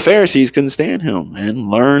 The Pharisees couldn't stand him and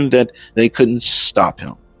learned that they couldn't stop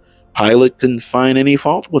him. Pilate couldn't find any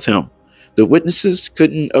fault with him. The witnesses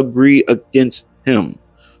couldn't agree against him.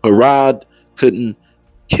 Herod couldn't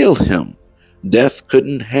kill him. Death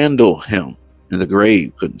couldn't handle him, and the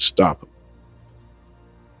grave couldn't stop him.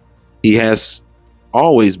 He has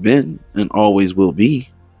always been and always will be.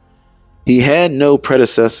 He had no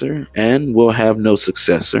predecessor and will have no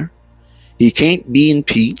successor. He can't be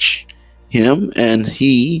impeached. Him and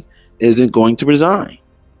he isn't going to resign.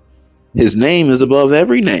 His name is above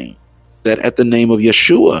every name, that at the name of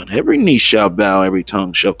Yeshua, every knee shall bow, every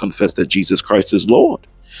tongue shall confess that Jesus Christ is Lord.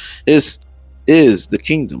 This is the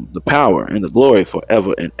kingdom, the power, and the glory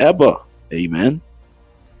forever and ever. Amen.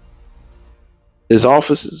 His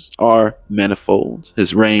offices are manifold.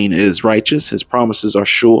 His reign is righteous. His promises are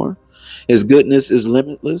sure. His goodness is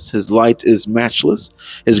limitless. His light is matchless.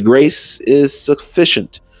 His grace is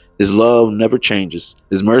sufficient. His love never changes.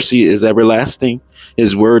 His mercy is everlasting.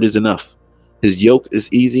 His word is enough. His yoke is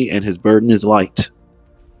easy and his burden is light.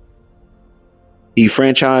 He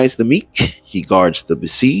franchised the meek. He guards the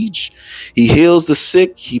besieged. He heals the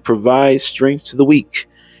sick. He provides strength to the weak.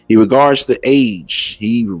 He regards the aged.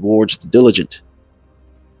 He rewards the diligent.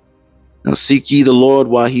 Now seek ye the Lord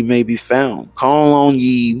while he may be found. Call on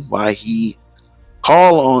ye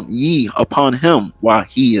upon him while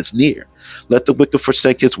he is near. Let the wicked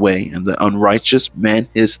forsake his way, and the unrighteous man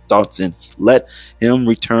his thoughts, and let him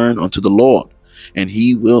return unto the Lord. and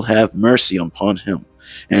he will have mercy upon him,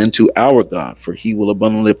 and to our God, for he will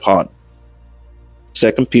abundantly pardon.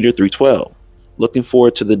 2 Peter 3:12, looking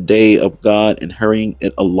forward to the day of God and hurrying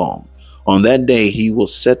it along. On that day he will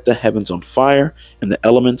set the heavens on fire, and the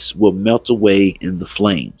elements will melt away in the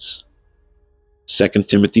flames. 2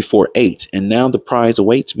 Timothy 4:8, and now the prize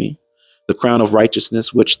awaits me, the crown of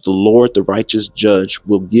righteousness, which the Lord, the righteous judge,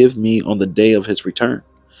 will give me on the day of his return.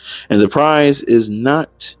 And the prize is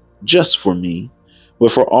not just for me,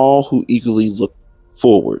 but for all who eagerly look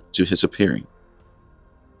forward to his appearing.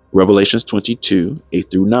 Revelations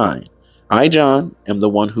 22:8-9. I, John, am the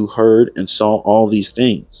one who heard and saw all these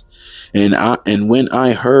things. And when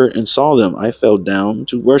I heard and saw them, I fell down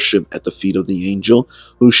to worship at the feet of the angel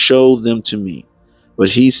who showed them to me. But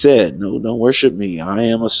he said, no, don't worship me. I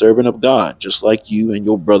am a servant of God, just like you and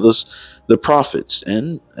your brothers, the prophets,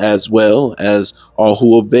 and as well as all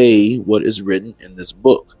who obey what is written in this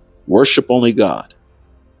book. Worship only God.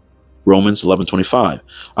 Romans 11:25.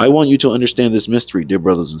 I want you to understand this mystery, dear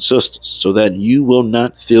brothers and sisters, so that you will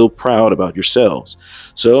not feel proud about yourselves.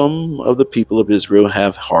 Some of the people of Israel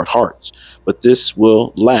have hard hearts, but this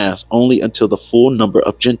will last only until the full number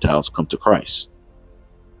of Gentiles come to Christ.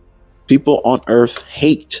 People on earth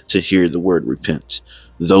hate to hear the word repent.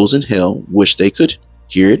 Those in hell wish they could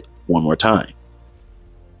hear it one more time.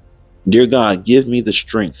 Dear God, give me the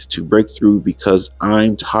strength to break through because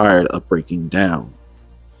I'm tired of breaking down.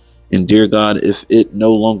 And dear God, if it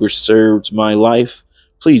no longer serves my life,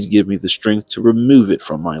 please give me the strength to remove it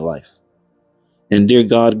from my life. And dear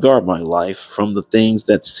God, guard my life from the things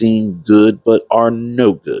that seem good but are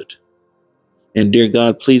no good. And dear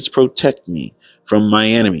God, please protect me from my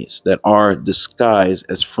enemies that are disguised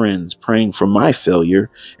as friends, praying for my failure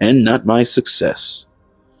and not my success.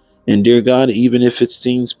 And dear God, even if it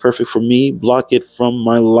seems perfect for me, block it from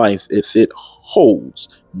my life if it holds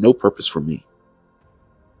no purpose for me.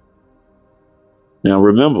 Now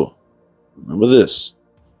remember this.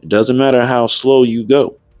 It doesn't matter how slow you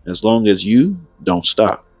go, as long as you don't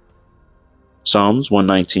stop. Psalms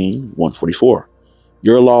 119:144.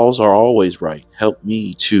 Your laws are always right. Help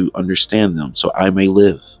me to understand them so I may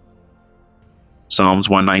live. Psalms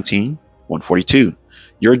 119:142.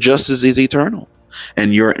 Your justice is eternal,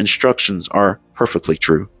 and your instructions are perfectly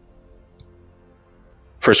true.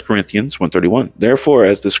 1 Corinthians 1:31. Therefore,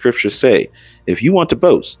 as the scriptures say, if you want to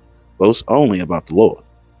boast, boast only about the Lord.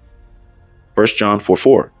 1 John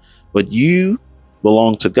 4:4. But you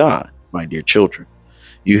belong to God, my dear children.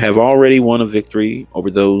 You have already won a victory over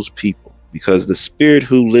those people, because the spirit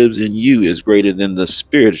who lives in you is greater than the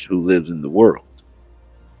spirit who lives in the world.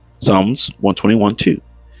 Psalms 121:2.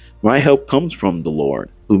 My help comes from the Lord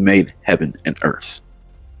who made heaven and earth.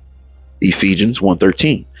 Ephesians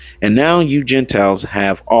 1:13. And now you Gentiles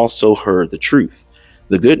have also heard the truth,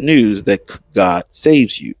 the good news that God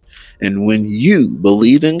saves you. And when you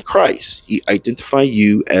believe in Christ, he identified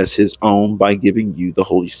you as his own by giving you the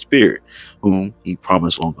Holy Spirit, whom he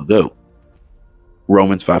promised long ago.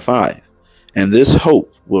 Romans 5:5. And this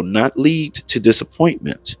hope will not lead to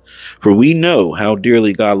disappointment, for we know how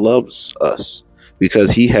dearly God loves us,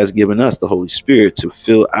 because he has given us the Holy Spirit to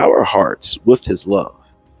fill our hearts with his love.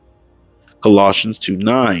 Colossians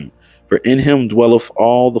 2:9. For in him dwelleth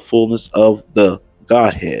all the fullness of the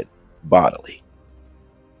Godhead bodily.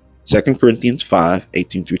 2 Corinthians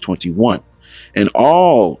 5:18-21. And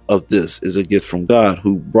all of this is a gift from God,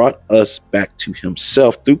 who brought us back to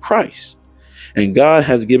himself through Christ. And God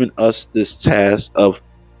has given us this task of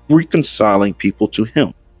reconciling people to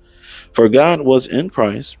him. For God was in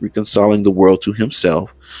Christ, reconciling the world to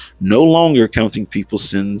himself, no longer counting people's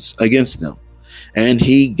sins against them. And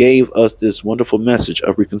he gave us this wonderful message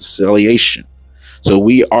of reconciliation. So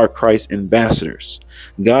we are Christ's ambassadors.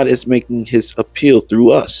 God is making his appeal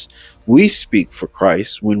through us. We speak for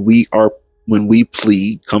Christ when we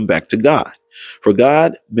plead, come back to God. For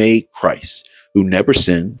God made Christ, who never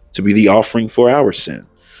sinned, to be the offering for our sin,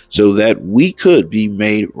 so that we could be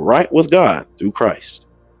made right with God through Christ.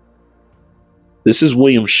 This is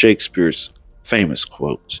William Shakespeare's famous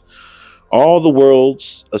quote. All the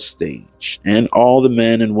world's a stage, and all the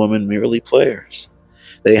men and women merely players.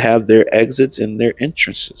 They have their exits and their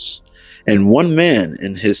entrances, and one man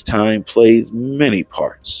in his time plays many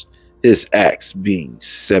parts, his acts being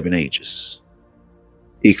 7 ages.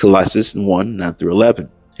 Ecclesiastes 1:9-11.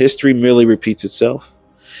 History merely repeats itself.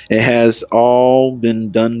 It has all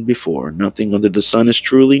been done before. Nothing under the sun is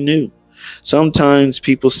truly new. Sometimes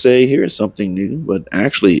people say, here's something new, but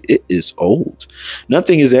actually it is old.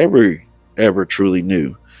 Nothing is ever truly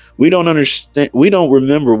new. We don't understand. We don't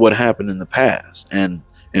remember what happened in the past and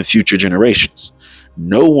in future generations.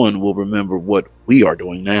 No one will remember what we are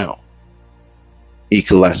doing now.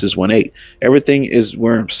 Ecclesiastes 1:8. Everything is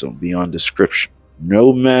worrisome beyond description.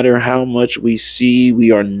 No matter how much we see,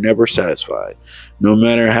 we are never satisfied. No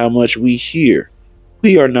matter how much we hear,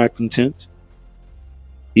 we are not content.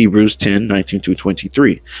 Hebrews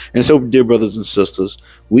 10:19-23. And so, dear brothers and sisters,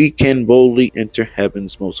 we can boldly enter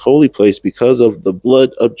heaven's most holy place because of the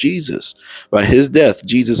blood of Jesus. By his death,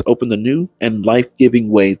 Jesus opened a new and life-giving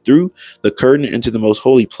way through the curtain into the most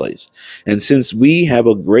holy place. And since we have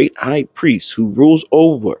a great high priest who rules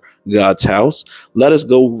over God's house, let us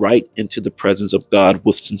go right into the presence of God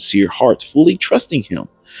with sincere hearts, fully trusting him.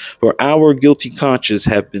 For our guilty consciences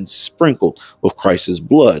have been sprinkled with Christ's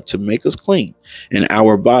blood to make us clean, and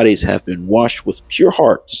our bodies have been washed with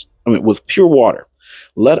with pure water.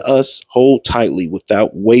 Let us hold tightly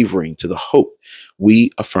without wavering to the hope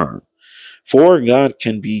we affirm. For God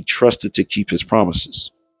can be trusted to keep his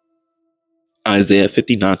promises. Isaiah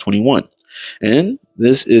 59:21. And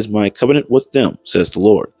this is my covenant with them, says the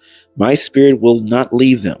Lord. My spirit will not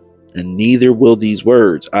leave them, and neither will these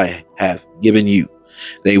words I have given you.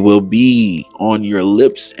 They will be on your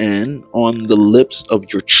lips and on the lips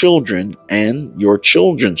of your children and your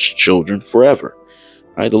children's children forever.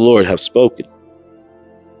 I, the Lord, have spoken.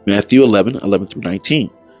 Matthew 11:11-19.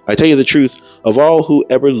 I tell you the truth, of all who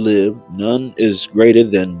ever lived, none is greater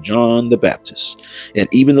than John the Baptist, and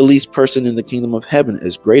even the least person in the kingdom of heaven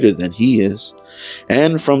is greater than he is.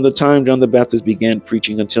 And from the time John the Baptist began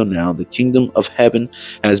preaching until now, the kingdom of heaven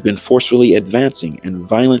has been forcefully advancing, and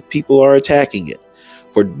violent people are attacking it.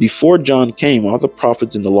 For before John came, all the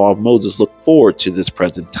prophets in the law of Moses looked forward to this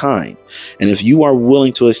present time. And if you are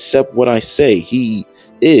willing to accept what I say, he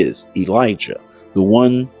is Elijah, the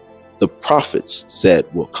one the prophets said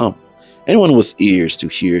will come. Anyone with ears to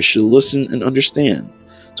hear should listen and understand.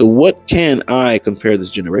 So what can I compare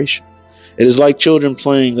this generation? It is like children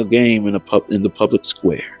playing a game in the public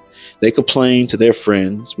square. They complain to their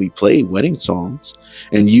friends, we played wedding songs,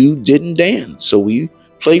 and you didn't dance, so we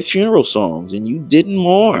played funeral songs, and you didn't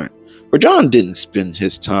mourn. For John didn't spend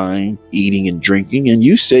his time eating and drinking, and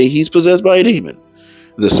you say he's possessed by a demon.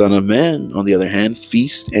 The Son of Man, on the other hand,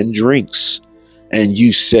 feasts and drinks, and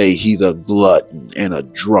you say he's a glutton and a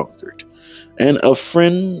drunkard, and a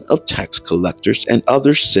friend of tax collectors and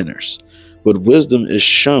other sinners. But wisdom is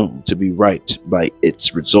shown to be right by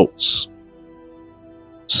its results.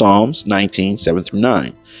 Psalms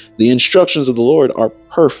 19:7-9. The instructions of the Lord are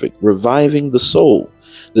perfect, reviving the soul.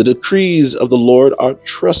 The decrees of the Lord are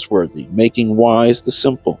trustworthy, making wise the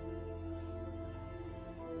simple.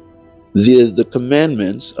 The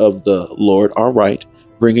commandments of the Lord are right,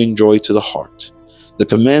 bringing joy to the heart. The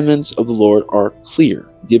commandments of the Lord are clear,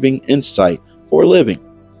 giving insight for living.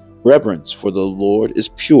 Reverence for the Lord is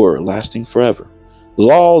pure, lasting forever. The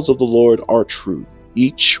laws of the Lord are true.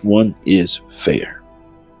 Each one is fair.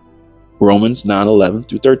 Romans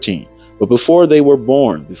 9:11-13. But before they were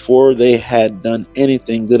born, before they had done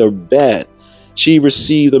anything good or bad, she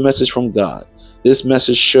received a message from God. This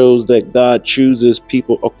message shows that God chooses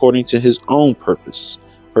people according to his own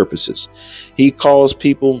purposes. He calls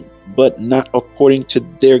people, but not according to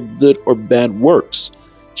their good or bad works.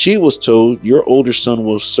 She was told, your older son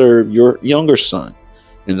will serve your younger son.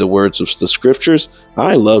 In the words of the scriptures,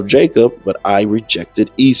 I loved Jacob, but I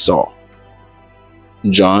rejected Esau.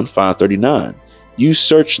 John 5:39. You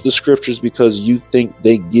search the scriptures because you think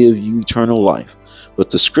they give you eternal life,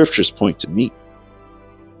 but the scriptures point to me.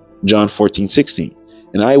 John 14:16.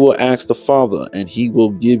 And I will ask the Father, and he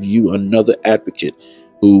will give you another advocate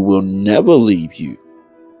who will never leave you.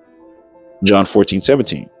 John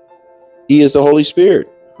 14:17. He is the Holy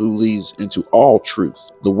Spirit who leads into all truth.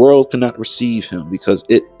 The world cannot receive him because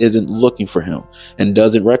it isn't looking for him and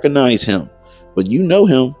doesn't recognize him. But you know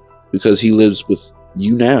him because he lives with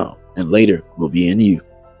you now and later will be in you.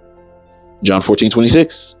 John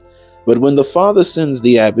 14:26. But when the Father sends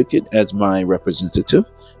the advocate as my representative,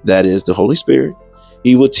 that is the Holy Spirit,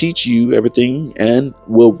 he will teach you everything and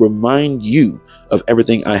will remind you of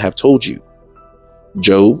everything I have told you.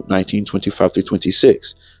 Job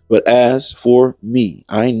 19:25-26. But as for me,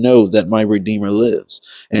 I know that my Redeemer lives,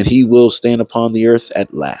 and he will stand upon the earth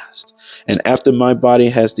at last. And after my body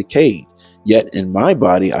has decayed, yet in my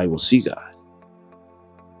body I will see God.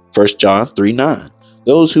 1 John 3:9.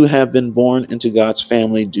 Those who have been born into God's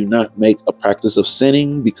family do not make a practice of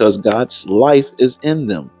sinning because God's life is in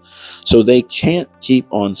them. So they can't keep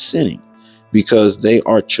on sinning because they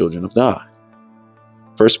are children of God.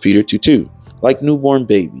 1 Peter 2:2. Like newborn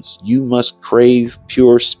babies, you must crave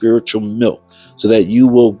pure spiritual milk so that you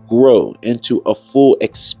will grow into a full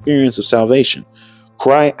experience of salvation.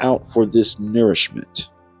 Cry out for this nourishment.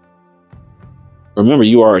 Remember,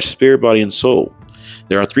 you are a spirit, body, and soul.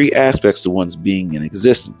 There are three aspects to one's being in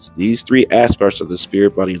existence. These three aspects are the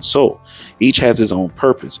spirit, body, and soul. Each has its own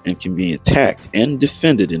purpose and can be attacked and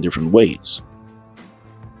defended in different ways.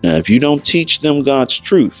 Now, if you don't teach them God's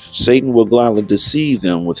truth, Satan will gladly deceive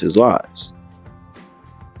them with his lies.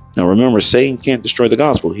 Now remember, Satan can't destroy the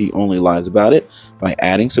gospel. He only lies about it by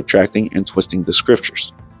adding, subtracting, and twisting the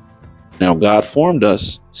scriptures. Now God formed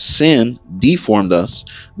us, sin deformed us,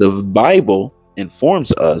 the Bible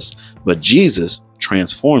informs us, but Jesus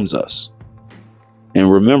transforms us.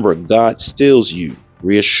 And remember, God stills you,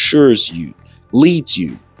 reassures you, leads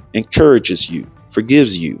you, encourages you,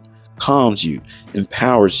 forgives you, calms you,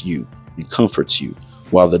 empowers you, and comforts you,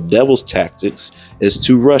 while the devil's tactics is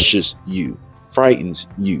to rushes you, frightens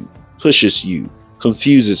you, pushes you,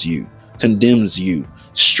 confuses you, condemns you,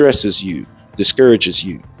 stresses you, discourages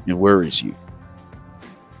you, and worries you.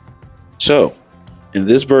 So, in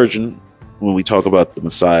this version, when we talk about the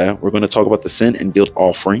Messiah, we're going to talk about the sin and guilt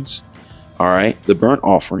offerings, all right, the burnt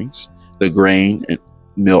offerings, the grain and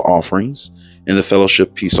meal offerings, and the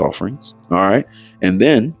fellowship peace offerings, all right. And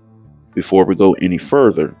then, before we go any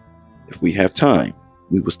further, if we have time,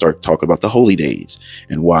 we will start talking about the holy days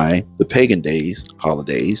and why the pagan days,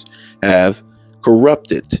 holidays, have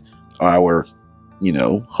corrupted our,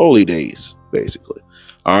 holy days, basically.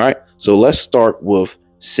 All right. So let's start with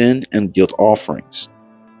sin and guilt offerings.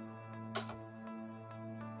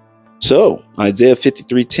 So Isaiah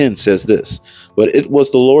 53:10 says this, "But it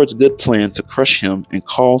was the Lord's good plan to crush him and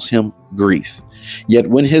cause him grief. Yet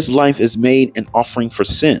when his life is made an offering for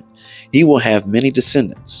sin, he will have many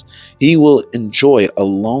descendants. He will enjoy a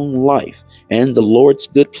long life, and the Lord's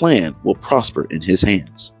good plan will prosper in his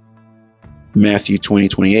hands." Matthew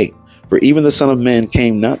 20:28, "For even the Son of Man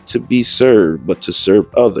came not to be served, but to serve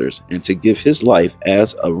others, and to give his life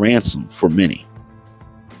as a ransom for many."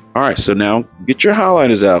 All right, so now get your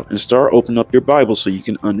highlighters out and start opening up your Bible so you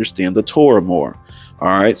can understand the Torah more. All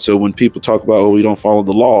right, so when people talk about, we don't follow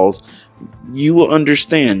the laws, you will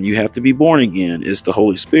understand you have to be born again. It's the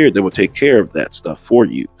Holy Spirit that will take care of that stuff for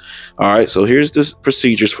you. All right, so here's the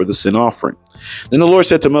procedures for the sin offering. Then the Lord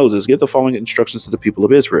said to Moses, "Give the following instructions to the people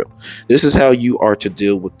of Israel. This is how you are to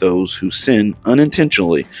deal with those who sin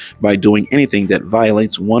unintentionally by doing anything that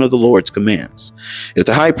violates one of the Lord's commands. If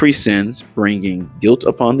the high priest sins, bringing guilt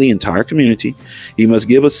upon the entire community, he must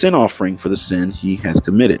give a sin offering for the sin he has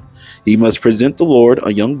committed. He must present the Lord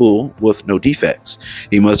a young bull with no defects.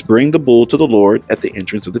 He must bring the bull to the Lord at the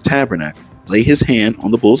entrance of the tabernacle, lay his hand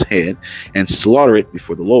on the bull's head, and slaughter it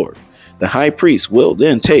before the Lord. The high priest will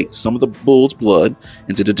then take some of the bull's blood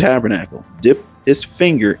into the tabernacle, dip his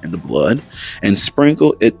finger in the blood, and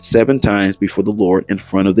sprinkle it 7 times before the Lord in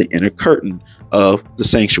front of the inner curtain of the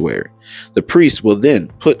sanctuary. The priest will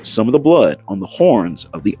then put some of the blood on the horns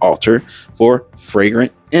of the altar for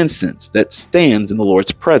fragrant incense that stands in the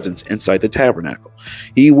Lord's presence inside the tabernacle.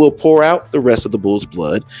 He will pour out the rest of the bull's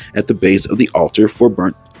blood at the base of the altar for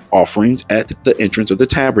burnt offerings at the entrance of the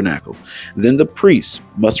tabernacle. Then the priest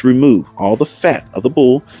must remove all the fat of the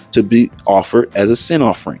bull to be offered as a sin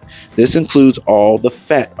offering. This includes all the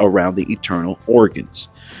fat around the internal organs,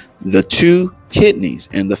 the 2 kidneys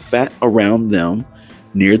and the fat around them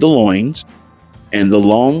near the loins, and the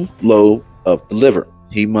long lobe of the liver.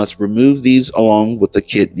 He must remove these along with the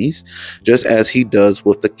kidneys, just as he does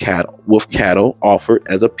with cattle offered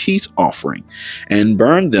as a peace offering, and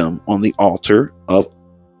burn them on the altar of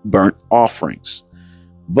burnt offerings.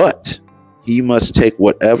 But he must take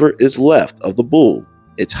whatever is left of the bull,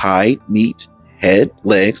 its hide, meat, head,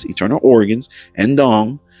 legs, internal organs, and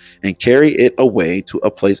dung, and carry it away to a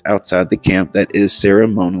place outside the camp that is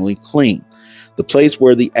ceremonially clean, the place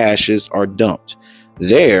where the ashes are dumped.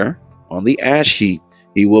 There, on the ash heap,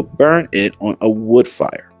 he will burn it on a wood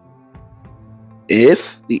fire.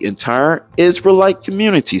 If the entire Israelite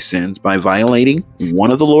community sins by violating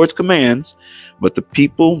one of the Lord's commands, but the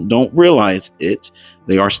people don't realize it,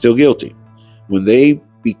 they are still guilty. When they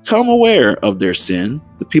become aware of their sin,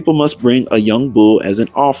 the people must bring a young bull as an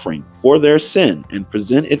offering for their sin and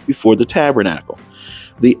present it before the tabernacle.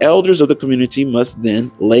 The elders of the community must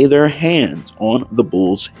then lay their hands on the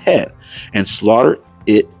bull's head and slaughter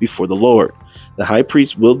it before the Lord. The high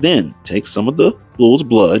priest will then take some of the bull's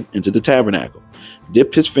blood into the tabernacle,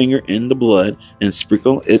 dip his finger in the blood, and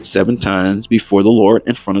sprinkle it 7 times before the Lord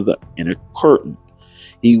in front of the inner curtain.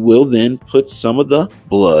 He will then put some of the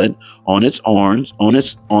blood on the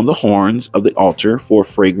horns of the altar for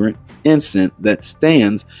fragrant incense that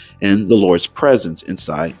stands in the Lord's presence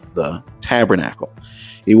inside the tabernacle.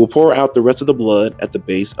 He will pour out the rest of the blood at the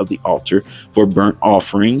base of the altar for burnt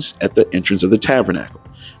offerings at the entrance of the tabernacle.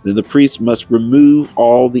 Then the priest must remove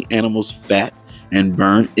all the animal's fat and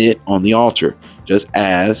burn it on the altar. just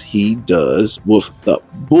as he does with the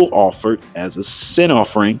bull offered as a sin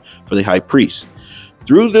offering for the high priest.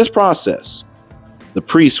 Through this process, the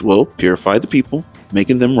priest will purify the people,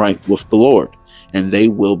 making them right with the Lord, and they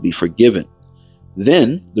will be forgiven.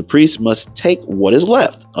 Then the priest must take what is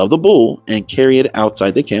left of the bull and carry it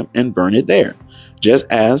outside the camp and burn it there, just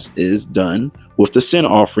as is done with the sin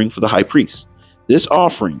offering for the high priest. This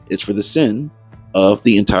offering is for the sin of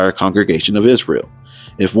the entire congregation of Israel.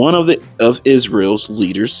 If one of Israel's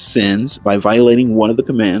leaders sins by violating one of the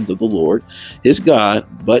commands of the Lord, his God,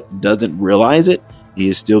 but doesn't realize it, he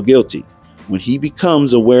is still guilty. When he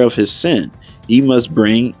becomes aware of his sin, he must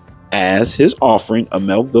bring as his offering a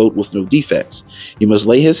male goat with no defects. He must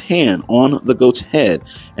lay his hand on the goat's head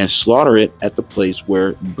and slaughter it at the place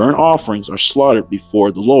where burnt offerings are slaughtered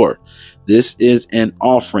before the Lord. This is an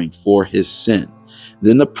offering for his sin.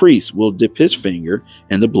 Then the priest will dip his finger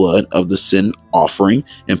in the blood of the sin offering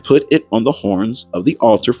and put it on the horns of the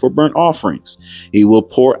altar for burnt offerings. He will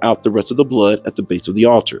pour out the rest of the blood at the base of the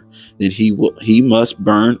altar. Then he must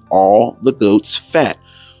burn all the goat's fat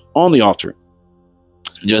on the altar,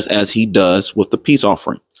 just as he does with the peace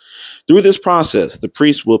offering. Through this process, the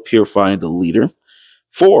priest will purify the leader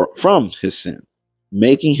from his sin,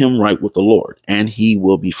 making him right with the Lord, and he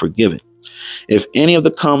will be forgiven. If any of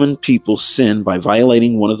the common people sin by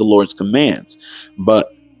violating one of the Lord's commands,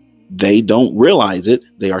 but they don't realize it,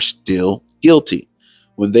 they are still guilty.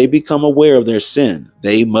 When they become aware of their sin,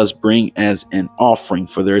 they must bring as an offering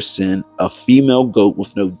for their sin a female goat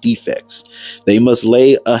with no defects. They must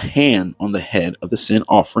lay a hand on the head of the sin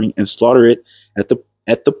offering and slaughter it at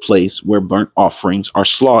the place where burnt offerings are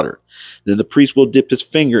slaughtered. Then the priest will dip his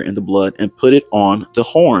finger in the blood and put it on the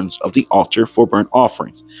horns of the altar for burnt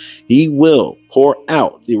offerings. He will pour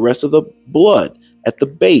out the rest of the blood at the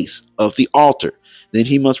base of the altar. Then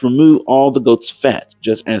he must remove all the goat's fat,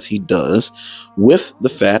 just as he does with the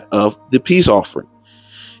fat of the peace offering.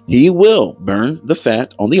 He will burn the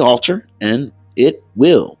fat on the altar, and it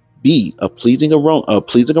will be a pleasing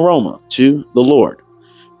aroma to the Lord.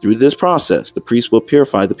 Through this process, the priest will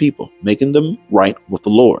purify the people, making them right with the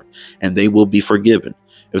Lord, and they will be forgiven.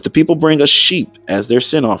 If the people bring a sheep as their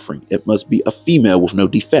sin offering, it must be a female with no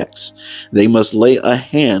defects. They must lay a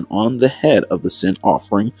hand on the head of the sin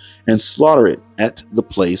offering and slaughter it at the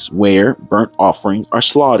place where burnt offerings are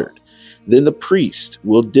slaughtered. Then the priest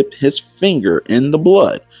will dip his finger in the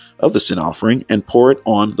blood of the sin offering and pour it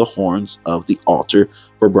on the horns of the altar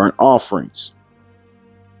for burnt offerings.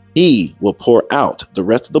 He will pour out the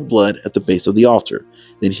rest of the blood at the base of the altar.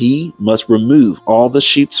 Then he must remove all the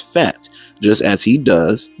sheep's fat, just as he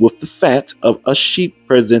does with the fat of a sheep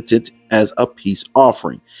presented as a peace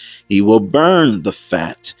offering. He will burn the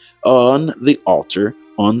fat on the altar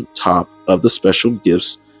on top of the special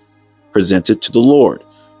gifts presented to the Lord.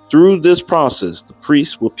 Through this process, the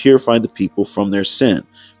priest will purify the people from their sin,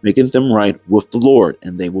 making them right with the Lord,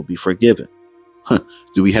 and they will be forgiven.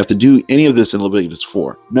 Do we have to do any of this in Leviticus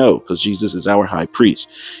 4? No, because Jesus is our high priest.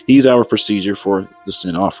 He's our procedure for the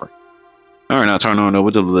sin offering. All right, now turn on over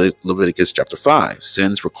to Leviticus chapter 5,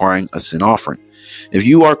 sins requiring a sin offering. If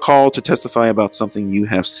you are called to testify about something you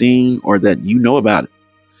have seen or that you know about it,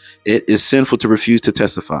 it is sinful to refuse to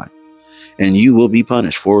testify, and you will be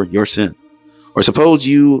punished for your sin. Or suppose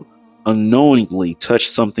you unknowingly touch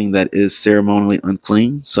something that is ceremonially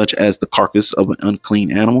unclean, such as the carcass of an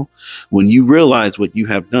unclean animal. When you realize what you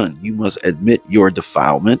have done, you must admit your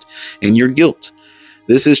defilement and your guilt.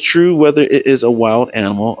 This is true whether it is a wild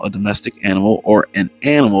animal, a domestic animal, or an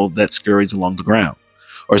animal that scurries along the ground.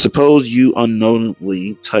 Or suppose you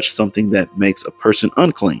unknowingly touch something that makes a person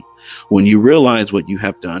unclean. When you realize what you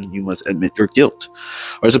have done, you must admit your guilt.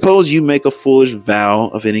 Or suppose you make a foolish vow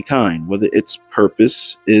of any kind, whether its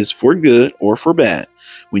purpose is for good or for bad.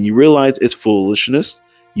 When you realize its foolishness,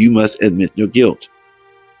 you must admit your guilt.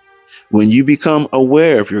 When you become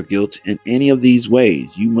aware of your guilt in any of these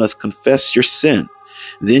ways, you must confess your sin.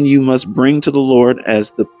 Then you must bring to the Lord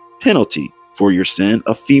as the penalty for your sin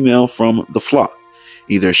a female from the flock,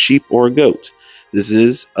 either a sheep or a goat. This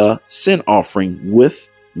is a sin offering with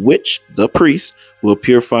which the priest will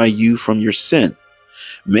purify you from your sin,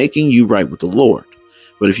 making you right with the Lord.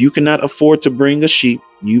 But if you cannot afford to bring a sheep,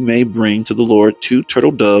 you may bring to the Lord 2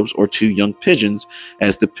 turtle doves or 2 young pigeons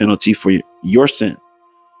as the penalty for your sin.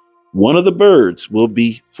 One of the birds will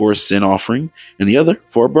be for a sin offering and the other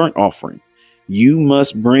for a burnt offering. You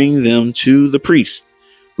must bring them to the priest,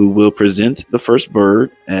 who will present the first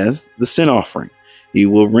bird as the sin offering. He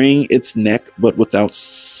will wring its neck, but without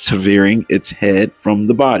severing its head from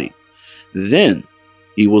the body. Then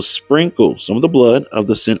he will sprinkle some of the blood of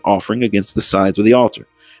the sin offering against the sides of the altar,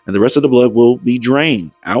 and the rest of the blood will be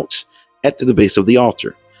drained out at the base of the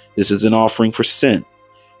altar. This is an offering for sin.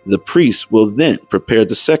 The priest will then prepare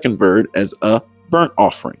the second bird as a burnt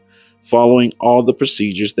offering, following all the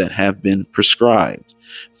procedures that have been prescribed.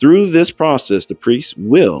 Through this process, the priest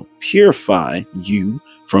will purify you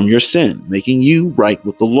from your sin, making you right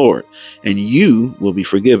with the Lord, and you will be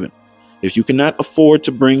forgiven. If you cannot afford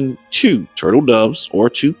to bring 2 turtle doves or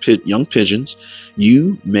 2 young pigeons,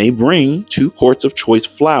 you may bring 2 quarts of choice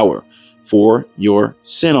flour for your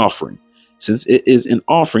sin offering. Since it is an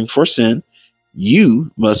offering for sin,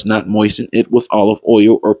 you must not moisten it with olive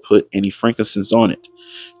oil or put any frankincense on it.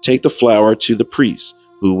 Take the flour to the priest,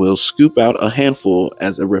 who will scoop out a handful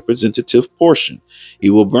as a representative portion. He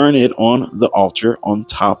will burn it on the altar on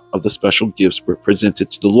top of the special gifts presented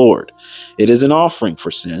to the Lord. It is an offering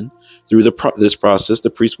for sin. Through this process, the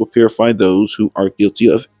priest will purify those who are guilty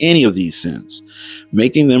of any of these sins,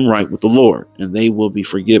 making them right with the Lord, and they will be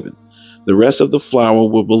forgiven. The rest of the flour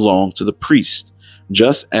will belong to the priest,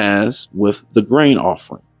 just as with the grain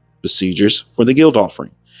offering. Procedures for the guilt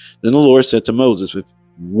offering. Then the Lord said to Moses, if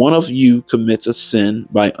one of you commits a sin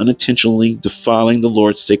by unintentionally defiling the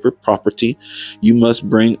Lord's sacred property, you must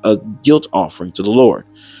bring a guilt offering to the Lord.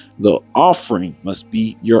 The offering must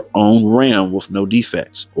be your own ram with no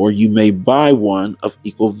defects, or you may buy one of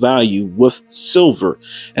equal value with silver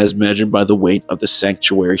as measured by the weight of the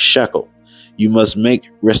sanctuary shekel. You must make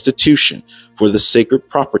restitution for the sacred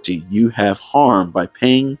property you have harmed by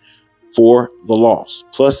paying for the loss,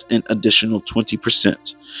 plus an additional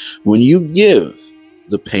 20%. When you give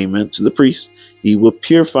the payment to the priest, he will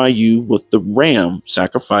purify you with the ram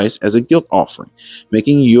sacrificed as a guilt offering,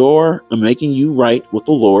 making you right with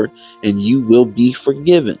the Lord, and you will be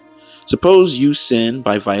forgiven. Suppose you sin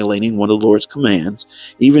by violating one of the Lord's commands,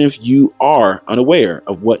 even if you are unaware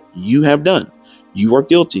of what you have done. You are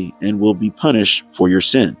guilty and will be punished for your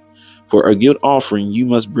sin. For a guilt offering, you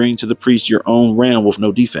must bring to the priest your own ram with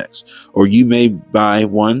no defects, or you may buy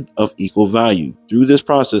one of equal value. Through this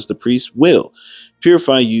process, the priest will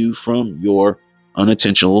purify you from your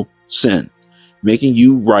unintentional sin, making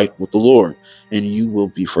you right with the Lord, and you will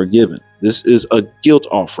be forgiven. This is a guilt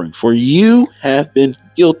offering, for you have been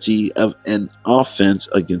guilty of an offense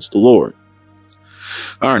against the Lord.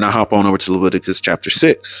 All right, now hop on over to Leviticus chapter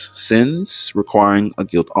 6, sins requiring a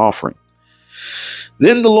guilt offering.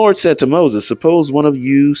 Then the Lord said to Moses, suppose one of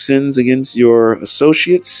you sins against your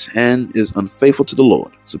associates and is unfaithful to the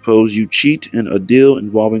Lord. Suppose you cheat in a deal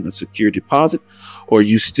involving a secure deposit, or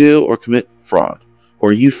you steal or commit fraud,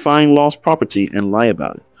 or you find lost property and lie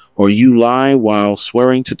about it, or you lie while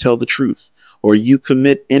swearing to tell the truth, or you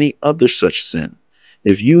commit any other such sin.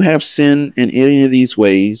 If you have sinned in any of these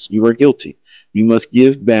ways, you are guilty. You must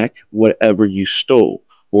give back whatever you stole,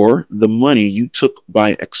 or the money you took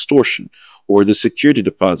by extortion, or the security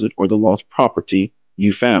deposit, or the lost property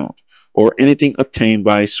you found, or anything obtained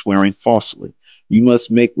by swearing falsely. You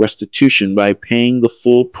must make restitution by paying the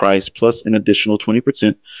full price plus an additional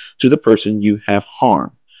 20% to the person you have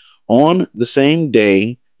harmed. On the same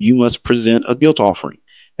day, you must present a guilt offering.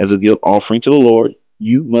 As a guilt offering to the Lord,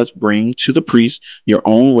 you must bring to the priest your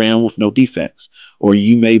own ram with no defects, or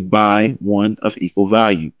you may buy one of equal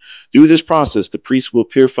value. Through this process, the priest will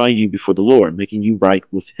purify you before the Lord, making you right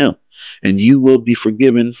with him, and you will be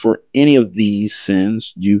forgiven for any of these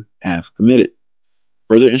sins you have committed.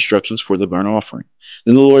 Further instructions for the burnt offering.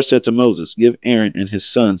 Then the Lord said to Moses, give Aaron and his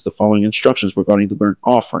sons the following instructions regarding the burnt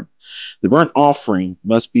offering. The burnt offering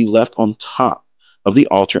must be left on top of the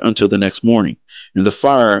altar until the next morning, and the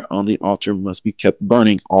fire on the altar must be kept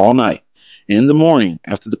burning all night. In the morning,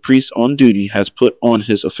 after the priest on duty has put on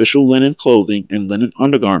his official linen clothing and linen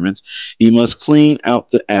undergarments, he must clean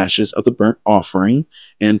out the ashes of the burnt offering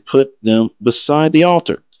and put them beside the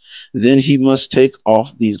altar. Then he must take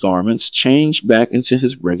off these garments, change back into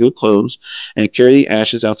his regular clothes, and carry the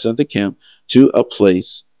ashes outside the camp to a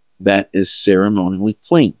place that is ceremonially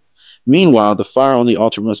clean. Meanwhile, the fire on the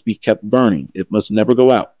altar must be kept burning. It must never go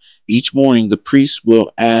out. Each morning, the priest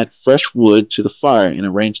will add fresh wood to the fire and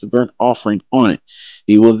arrange the burnt offering on it.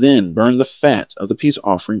 He will then burn the fat of the peace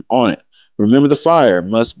offering on it. Remember, the fire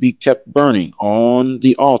must be kept burning on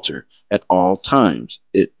the altar at all times.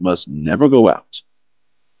 It must never go out.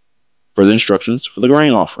 Further instructions for the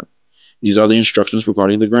grain offering. These are the instructions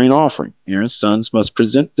regarding the grain offering. Aaron's sons must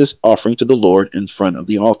present this offering to the Lord in front of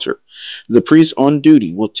the altar. The priest on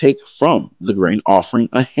duty will take from the grain offering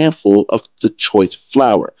a handful of the choice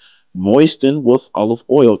flour, moistened with olive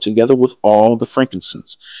oil together with all the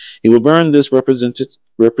frankincense. He will burn this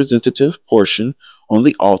representative portion on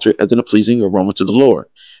the altar as a pleasing aroma to the Lord.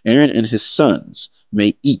 Aaron and his sons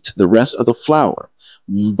may eat the rest of the flour,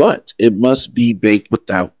 but it must be baked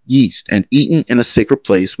without yeast and eaten in a sacred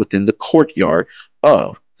place within the courtyard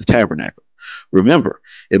of the tabernacle. Remember,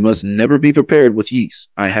 it must never be prepared with yeast.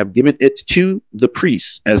 I have given it to the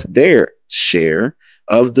priests as their share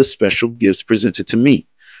of the special gifts presented to me.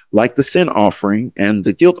 Like the sin offering and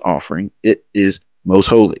the guilt offering, it is most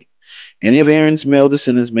holy. Any of Aaron's male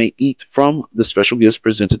descendants may eat from the special gifts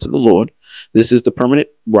presented to the Lord. This is the permanent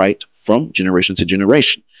right from generation to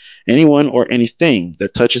generation. Anyone or anything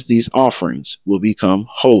that touches these offerings will become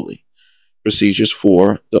holy. Procedures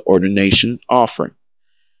for the ordination offering.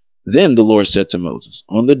 Then the Lord said to Moses,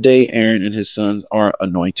 on the day Aaron and his sons are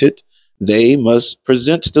anointed, they must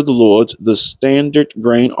present to the Lord the standard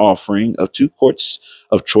grain offering of 2 quarts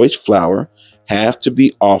of choice flour, half to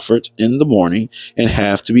be offered in the morning and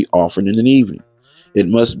half to be offered in the evening. It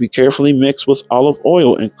must be carefully mixed with olive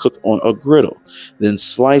oil and cooked on a griddle. Then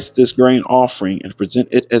slice this grain offering and present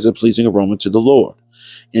it as a pleasing aroma to the Lord.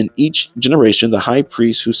 In each generation, the high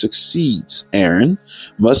priest who succeeds Aaron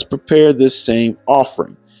must prepare this same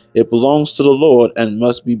offering. It belongs to the Lord and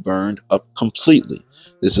must be burned up completely.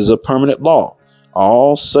 This is a permanent law.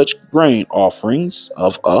 All such grain offerings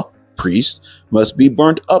of a priest must be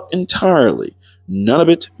burned up entirely. None of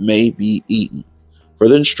it may be eaten.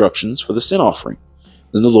 Further instructions for the sin offering.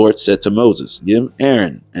 Then the Lord said to Moses, give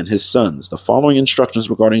Aaron and his sons the following instructions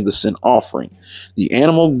regarding the sin offering. The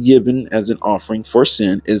animal given as an offering for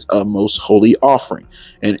sin is a most holy offering,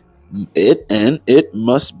 and it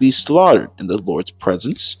must be slaughtered in the Lord's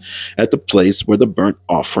presence at the place where the burnt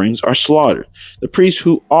offerings are slaughtered. The priest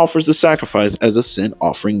who offers the sacrifice as a sin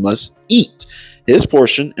offering must eat his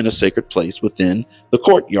portion in a sacred place within the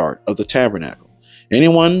courtyard of the tabernacle.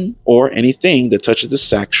 Anyone or anything that touches the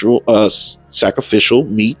sacrificial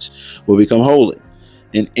meat will become holy.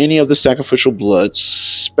 And any of the sacrificial blood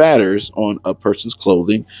spatters on a person's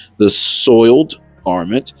clothing, the soiled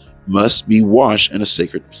garment must be washed in a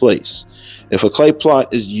sacred place. If a clay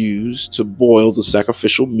pot is used to boil the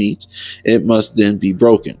sacrificial meat, it must then be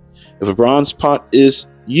broken. If a bronze pot is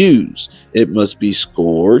used, it must be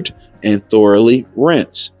scoured and thoroughly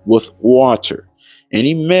rinsed with water.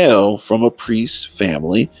 Any male from a priest's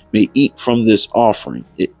family may eat from this offering.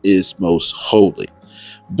 It is most holy.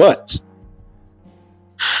 But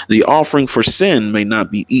the offering for sin may not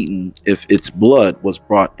be eaten if its blood was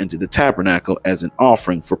brought into the tabernacle as an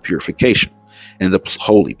offering for purification in the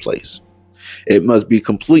holy place. It must be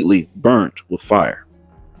completely burnt with fire.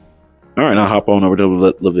 All right, I'll hop on over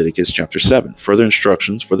to Leviticus chapter 7. Further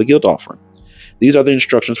instructions for the guilt offering. These are the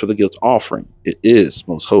instructions for the guilt offering. It is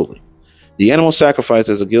most holy. The animal sacrificed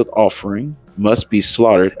as a guilt offering must be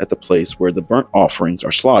slaughtered at the place where the burnt offerings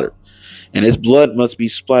are slaughtered, and its blood must be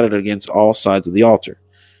splattered against all sides of the altar.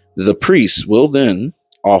 The priest will then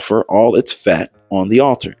offer all its fat on the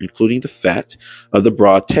altar, including the fat of the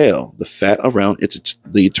broad tail, the fat around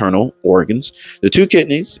the internal organs, the 2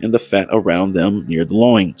 kidneys, and the fat around them near the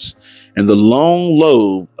loins, and the long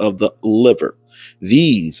lobe of the liver.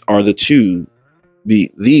 These are to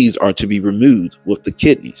be removed with the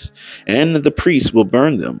kidneys, and the priest will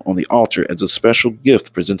burn them on the altar as a special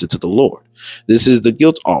gift presented to the Lord. This is the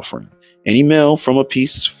guilt offering. Any male from a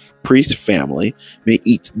priest family may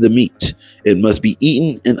eat the meat. It must be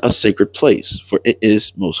eaten in a sacred place, for it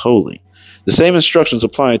is most holy. The same instructions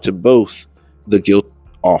apply to both the guilt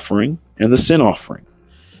offering and the sin offering.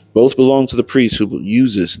 Both belong to the priest who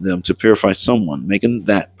uses them to purify someone, making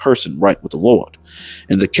that person right with the Lord.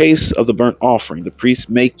 In the case of the burnt offering, the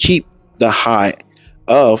priest may keep the hide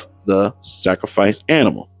of the sacrificed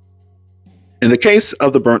animal. In the case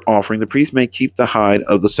of the burnt offering, the priest may keep the hide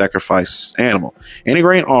of the sacrificed animal. Any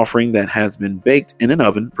grain offering that has been baked in an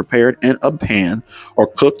oven, prepared in a pan, or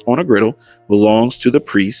cooked on a griddle belongs to the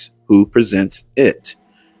priest who presents it.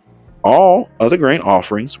 All other grain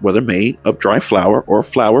offerings, whether made of dry flour or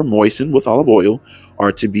flour moistened with olive oil,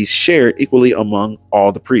 are to be shared equally among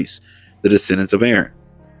all the priests, the descendants of Aaron.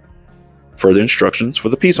 Further instructions for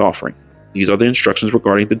the peace offering. These are the instructions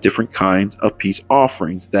regarding the different kinds of peace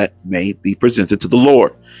offerings that may be presented to the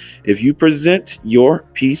Lord. If you present your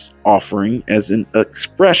peace offering as an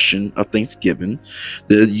expression of thanksgiving,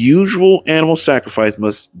 the usual animal sacrifice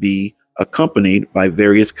must be accompanied by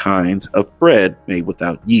various kinds of bread made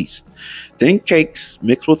without yeast, thin cakes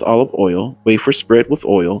mixed with olive oil, wafers spread with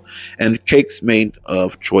oil, and cakes made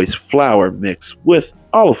of choice flour mixed with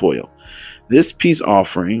olive oil. This peace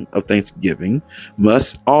offering of thanksgiving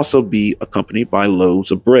must also be accompanied by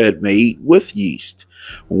loaves of bread made with yeast.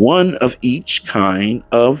 One of each kind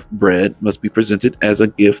of bread must be presented as a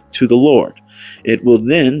gift to the Lord. It will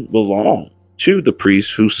then belong to the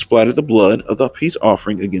priest who splattered the blood of the peace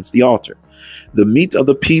offering against the altar. The meat of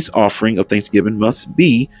the peace offering of thanksgiving must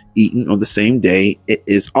be eaten on the same day it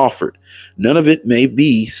is offered. None of it may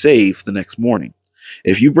be saved the next morning.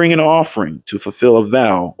 If you bring an offering to fulfill a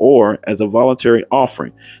vow or as a voluntary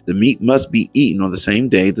offering, the meat must be eaten on the same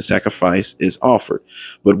day the sacrifice is offered.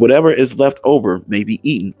 But whatever is left over may be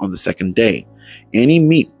eaten on the second day. Any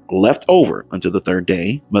meat left over until the third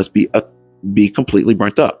day must be completely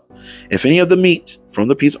burnt up. If any of the meat from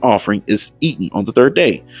the peace offering is eaten on the third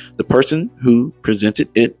day, the person who presented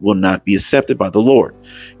it will not be accepted by the Lord.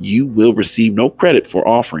 You will receive no credit for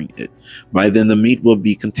offering it. By then the meat will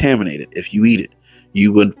be contaminated. If you eat it,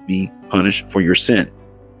 you would be punished for your sin.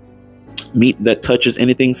 Meat that touches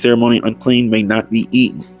anything ceremonially unclean may not be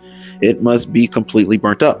eaten. It must be completely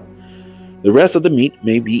burnt up. The rest of the meat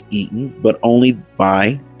may be eaten, but only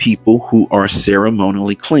by people who are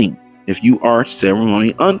ceremonially clean. If you are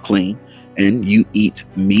ceremonially unclean and you eat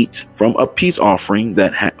meat from a peace offering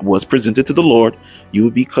that was presented to the Lord, you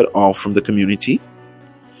will be cut off from the community.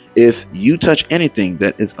 If you touch anything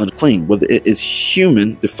that is unclean, whether it is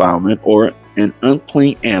human defilement or an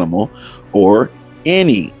unclean animal or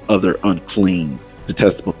any other unclean,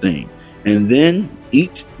 detestable thing, and then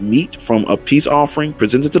eat meat from a peace offering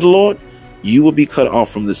presented to the Lord, you will be cut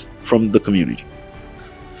off from the community.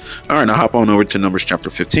 All right, now hop on over to Numbers chapter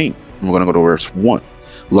 15. And we're going to go to verse 1.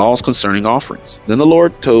 Laws concerning offerings. Then the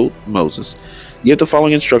Lord told Moses, "Give the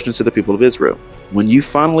following instructions to the people of Israel. When you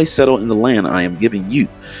finally settle in the land I am giving you,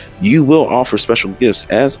 you will offer special gifts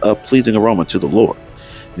as a pleasing aroma to the Lord.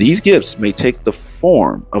 These gifts may take the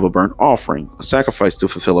form of a burnt offering, a sacrifice to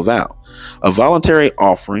fulfill a vow, a voluntary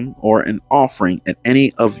offering, or an offering at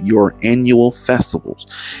any of your annual festivals,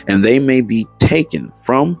 and they may be taken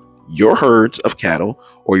from your herds of cattle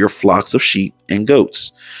or your flocks of sheep and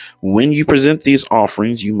goats. When you present these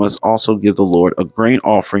offerings, you must also give the Lord a grain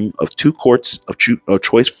offering of 2 quarts of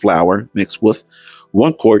choice flour mixed with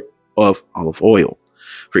 1 quart of olive oil.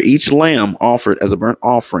 For each lamb offered as a burnt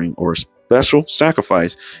offering or a special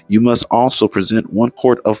sacrifice, you must also present 1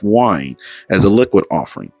 quart of wine as a liquid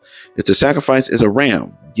offering. If the sacrifice is a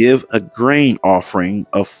ram, give a grain offering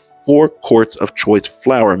of 4 quarts of choice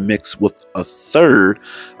flour mixed with 1/3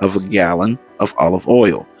 of a gallon of olive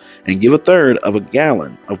oil, and give 1/3 of a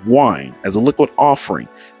gallon of wine as a liquid offering.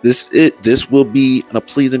 This will be a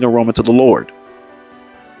pleasing aroma to the Lord.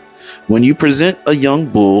 When you present a young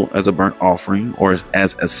bull as a burnt offering or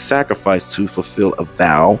as a sacrifice to fulfill a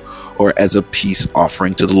vow or as a peace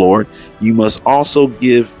offering to the Lord, you must also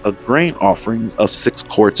give a grain offering of 6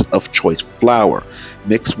 quarts of choice flour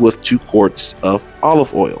mixed with 2 quarts of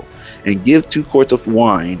olive oil, and give 2 quarts of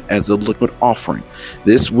wine as a liquid offering.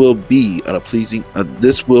 This will be a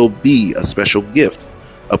special gift,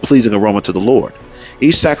 a pleasing aroma to the Lord.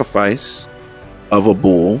 Each sacrifice of a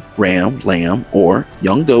bull, ram, lamb, or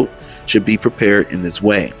young goat should be prepared in this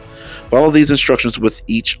way. Follow these instructions with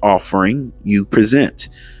each offering you present.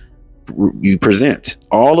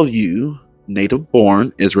 All of you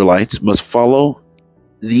native-born Israelites must follow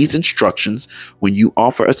these instructions when you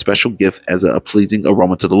offer a special gift as a pleasing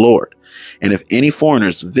aroma to the Lord. And if any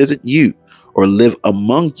foreigners visit you or live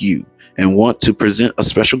among you and want to present a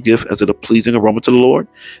special gift as a pleasing aroma to the Lord,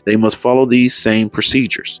 they must follow these same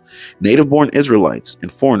procedures. Native-born Israelites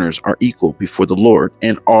and foreigners are equal before the Lord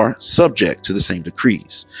and are subject to the same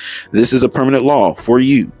decrees. This is a permanent law for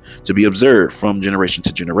you to be observed from generation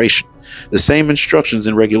to generation. The same instructions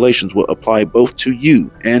and regulations will apply both to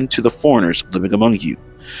you and to the foreigners living among you.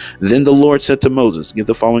 Then the Lord said to Moses, "Give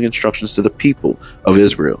the following instructions to the people of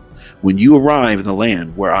Israel. When you arrive in the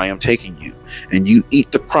land where I am taking you, and you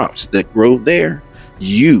eat the crops that grow there,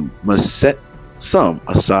 you must set some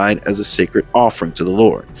aside as a sacred offering to the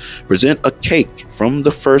Lord. Present a cake from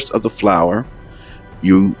the first of the flour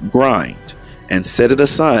you grind, and set it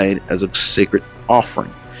aside as a sacred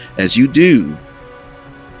offering, as you do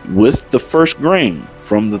with the first grain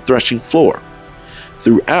from the threshing floor.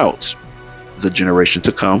 Throughout the generation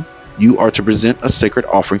to come, you are to present a sacred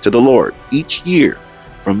offering to the Lord each year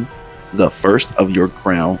from the first of your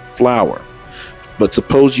ground flour. But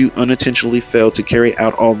suppose you unintentionally fail to carry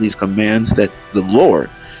out all these commands that the Lord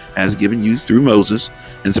has given you through Moses,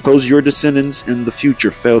 and suppose your descendants in the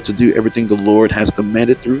future fail to do everything the Lord has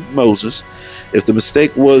commanded through Moses. If the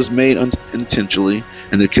mistake was made unintentionally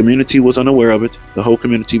and the community was unaware of it, the whole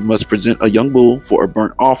community must present a young bull for a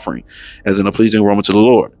burnt offering as a pleasing aroma to the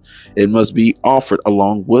Lord. It must be offered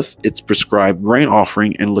along with its prescribed grain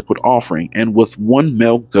offering and liquid offering, and with 1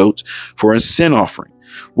 male goat for a sin offering.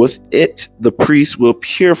 With it, the priest will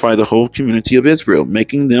purify the whole community of Israel,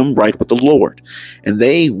 making them right with the Lord, and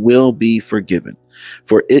they will be forgiven.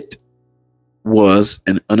 For it was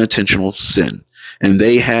an unintentional sin, and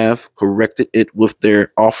they have corrected it with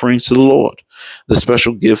their offerings to the Lord, the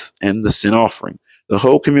special gift and the sin offering. The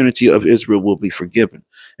whole community of Israel will be forgiven,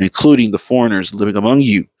 including the foreigners living among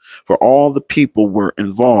you, for all the people were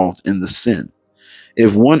involved in the sin.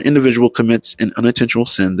 If one individual commits an unintentional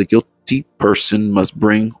sin, the guilty person must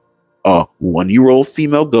bring a 1-year-old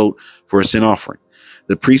female goat for a sin offering.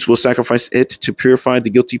 The priest will sacrifice it to purify the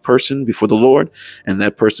guilty person before the Lord, and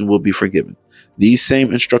that person will be forgiven. These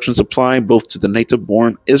same instructions apply both to the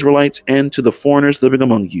native-born Israelites and to the foreigners living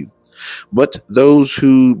among you. But those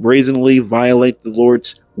who brazenly violate the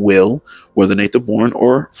Lord's will, whether native-born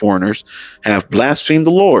or foreigners, have blasphemed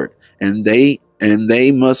the Lord, and they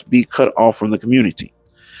must be cut off from the community.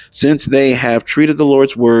 Since they have treated the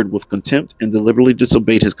Lord's word with contempt and deliberately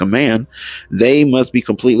disobeyed his command, they must be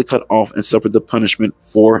completely cut off and suffer the punishment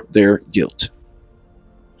for their guilt.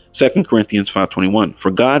 2 Corinthians 5:21.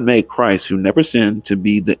 For God made Christ, who never sinned, to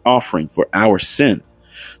be the offering for our sin,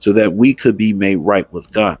 so that we could be made right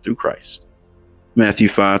with God through Christ. Matthew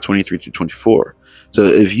 5:23-24. So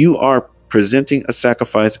if you are presenting a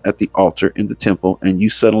sacrifice at the altar in the temple and you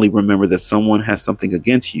suddenly remember that someone has something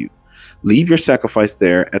against you, leave your sacrifice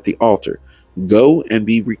there at the altar. Go and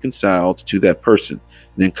be reconciled to that person.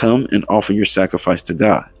 Then come and offer your sacrifice to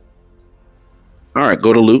God. All right,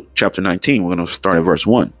 go to Luke chapter 19. We're going to start at verse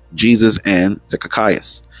 1. Jesus and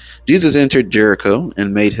Zacchaeus. Jesus entered Jericho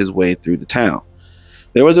and made his way through the town.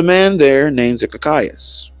 There was a man there named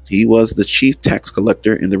Zacchaeus. He was the chief tax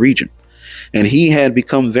collector in the region, and he had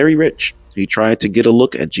become very rich. He tried to get a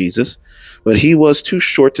look at Jesus, but he was too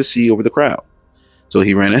short to see over the crowd. So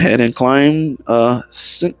he ran ahead and climbed a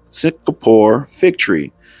sycamore fig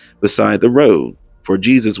tree beside the road, for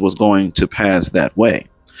Jesus was going to pass that way.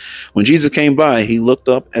 When Jesus came by, he looked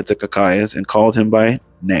up at Zacchaeus and called him by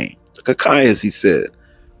name. Zacchaeus, he said,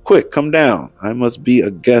 "Quick, come down. I must be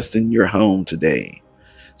a guest in your home today."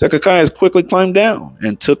 Zacchaeus quickly climbed down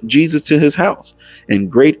and took Jesus to his house in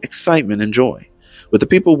great excitement and joy. But the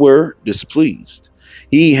people were displeased.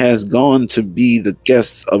 "He has gone to be the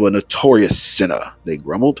guest of a notorious sinner," they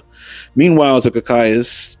grumbled. Meanwhile, Zacchaeus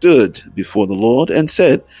stood before the Lord and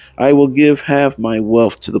said, "I will give half my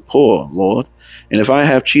wealth to the poor, Lord, and if I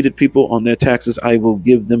have cheated people on their taxes, I will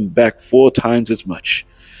give them back 4 times as much."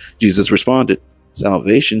 Jesus responded,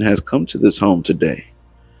 "Salvation has come to this home today,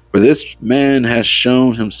 for this man has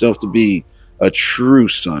shown himself to be a true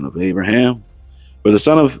son of Abraham. For the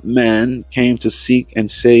Son of Man came to seek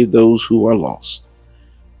and save those who are lost."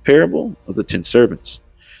 Parable of the 10 servants.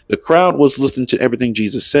 The crowd was listening to everything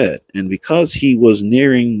Jesus said, and because he was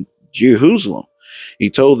nearing Jerusalem,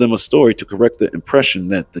 he told them a story to correct the impression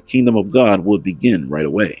that the kingdom of God would begin right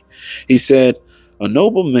away. He said, "A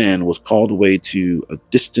noble man was called away to a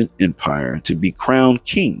distant empire to be crowned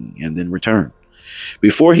king and then return.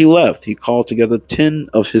 Before he left, he called together 10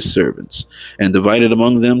 of his servants and divided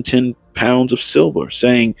among them 10 pounds of silver,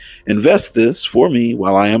 saying, 'Invest this for me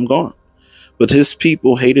while I am gone.' But his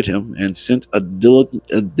people hated him and sent a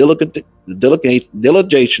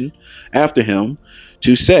delegation after him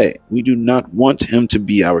to say, 'We do not want him to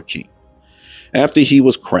be our king.' After he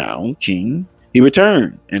was crowned king, he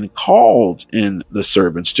returned and called in the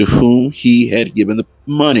servants to whom he had given the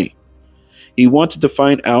money. He wanted to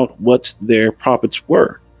find out what their profits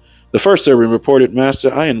were. The first servant reported,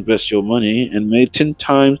 'Master, I invest your money and made 10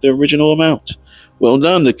 times the original amount.' 'Well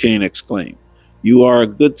done,' the king exclaimed. 'You are a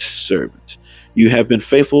good servant. You have been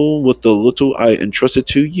faithful with the little I entrusted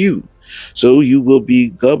to you. So you will be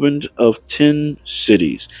governed of 10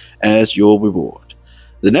 cities as your reward.'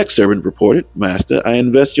 The next servant reported, 'Master, I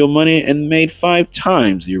invest your money and made 5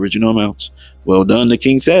 times the original amount.' 'Well done,' the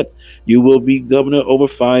king said. 'You will be governor over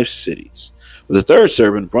 5 cities.' But the third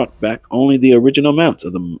servant brought back only the original amount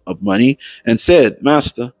of money and said,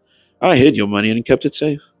 'Master, I hid your money and kept it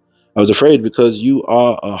safe. I was afraid because you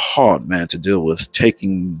are a hard man to deal with,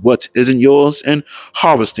 taking what isn't yours and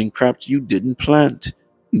harvesting crops you didn't plant.'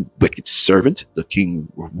 'You wicked servant,' the king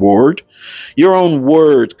roared. 'Your own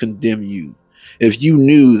words condemn you. If you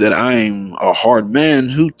knew that I'm a hard man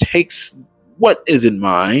who takes what isn't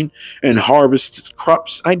mine and harvests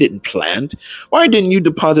crops I didn't plant, why didn't you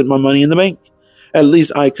deposit my money in the bank? At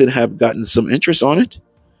least I could have gotten some interest on it.'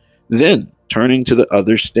 Then, turning to the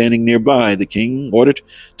others standing nearby, the king ordered,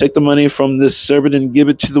 'Take the money from this servant and give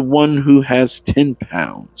it to the one who has 10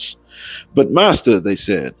 pounds. 'But master,' they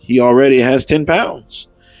said, 'he already has 10 pounds.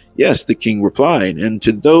 'Yes,' the king replied, 'and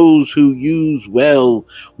to those who use well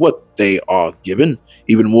what they are given,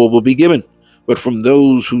 even more will be given. But from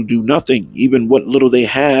those who do nothing, even what little they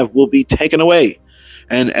have will be taken away.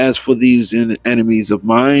 And as for these enemies of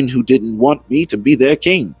mine who didn't want me to be their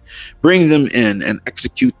king, bring them in and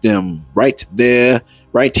execute them right there,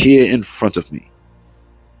 right here in front of me."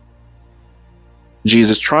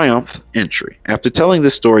 Jesus' triumph entry. After telling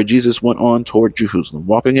this story, Jesus went on toward Jerusalem,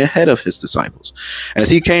 walking ahead of his disciples.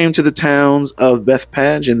 As he came to the towns of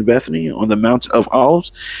Bethphage and Bethany on the Mount of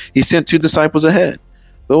Olives, he sent 2 disciples ahead.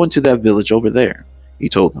 "Go into that village over there," he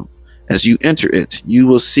told them. "As you enter it, you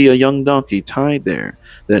will see a young donkey tied there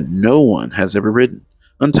that no one has ever ridden.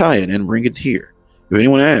 Untie it and bring it here. If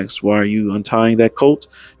anyone asks, 'Why are you untying that colt?'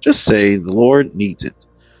 just say, 'The Lord needs it.'"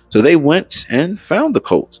 So they went and found the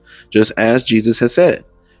colt, just as Jesus had said.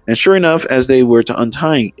 And sure enough, as they were to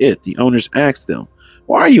untying it, the owners asked them,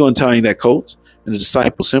 "Why are you untying that colt?" And the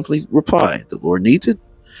disciples simply replied, "The Lord needs it."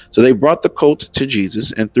 So they brought the colt to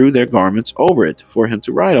Jesus and threw their garments over it for him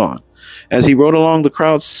to ride on. As he rode along, the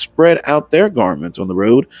crowd spread out their garments on the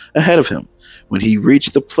road ahead of him. When he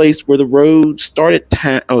reached the place where the road started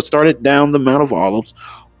down the Mount of Olives,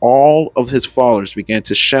 all of his followers began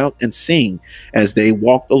to shout and sing as they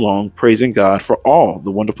walked along, praising God for all the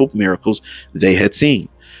wonderful miracles they had seen.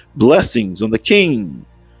 "Blessings on the King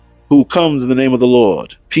who comes in the name of the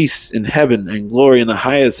Lord. Peace in heaven and glory in the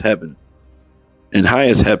highest heaven."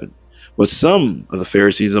 But some of the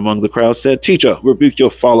Pharisees among the crowd said, "Teacher, rebuke your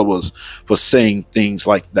followers for saying things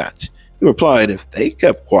like that." He replied, "If they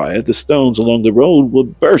kept quiet, the stones along the road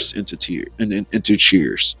would burst into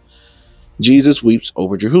cheers." Jesus weeps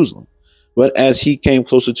over Jerusalem. But as he came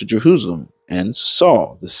closer to Jerusalem and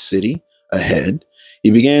saw the city ahead, he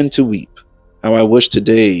began to weep. "How I wish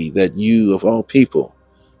today that you, of all people,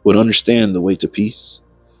 would understand the way to peace.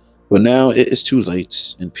 But now it is too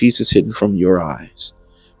late, and peace is hidden from your eyes.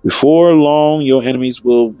 Before long, your enemies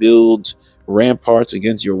will build ramparts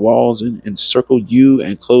against your walls and encircle you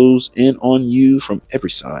and close in on you from every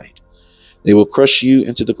side. They will crush you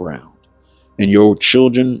into the ground, and your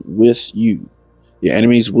children with you. Your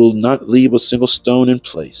enemies will not leave a single stone in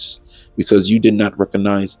place, because you did not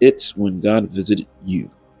recognize it when God visited you."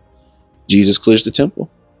 Jesus clears the temple.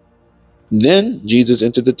 Then Jesus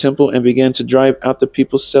entered the temple and began to drive out the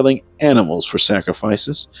people selling animals for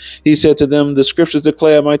sacrifices. He said to them, "The scriptures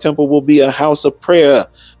declare my temple will be a house of prayer,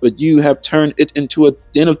 but you have turned it into a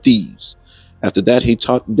den of thieves." After that, he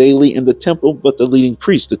taught daily in the temple, but the leading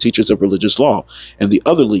priests, the teachers of religious law, and the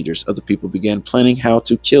other leaders of the people began planning how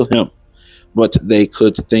to kill him. But they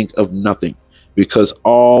could think of nothing, because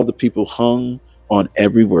all the people hung on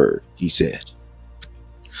every word he said.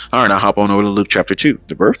 All right, now hop on over to Luke chapter 2,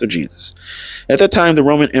 the birth of Jesus. At that time, the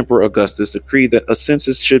Roman Emperor Augustus decreed that a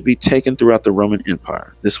census should be taken throughout the Roman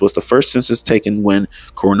Empire. This was the first census taken when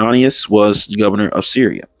Quirinius was governor of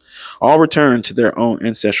Syria. All returned to their own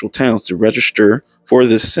ancestral towns to register for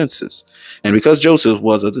this census. And because Joseph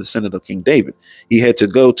was a descendant of King David, he had to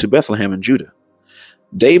go to Bethlehem in Judah,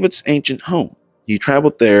 David's ancient home. He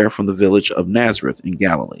traveled there from the village of Nazareth in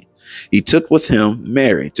Galilee. He took with him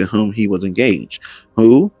Mary, to whom he was engaged,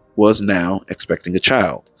 who was now expecting a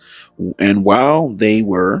child. And while they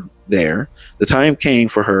were there, the time came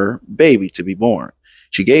for her baby to be born.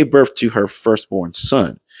 She gave birth to her firstborn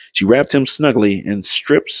son. She wrapped him snugly in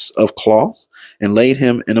strips of cloth and laid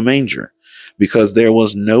him in a manger, because there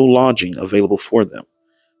was no lodging available for them,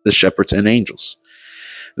 the shepherds and angels.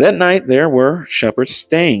 That night there were shepherds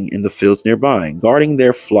staying in the fields nearby, guarding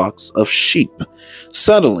their flocks of sheep.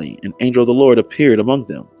 Suddenly an angel of the Lord appeared among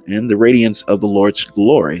them, and the radiance of the Lord's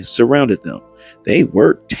glory surrounded them. They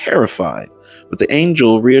were terrified, but the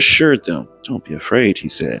angel reassured them. "Don't be afraid," he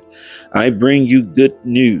said. "I bring you good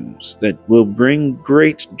news that will bring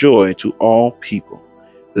great joy to all people.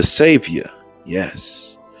 The Savior,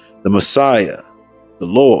 yes, the Messiah, the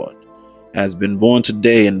Lord, has been born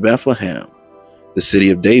today in Bethlehem, the city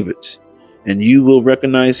of David, and you will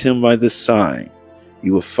recognize him by this sign.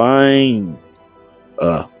 You will find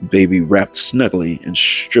a baby wrapped snugly in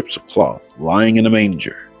strips of cloth, lying in a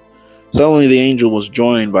manger." Suddenly the angel was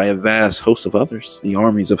joined by a vast host of others, the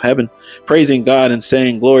armies of heaven, praising God and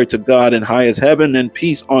saying, "Glory to God in highest heaven, and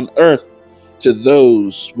peace on earth to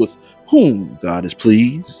those with whom God is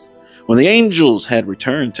pleased." When the angels had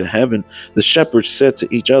returned to heaven, the shepherds said to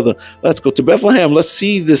each other, "Let's go to Bethlehem. Let's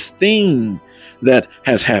see this thing that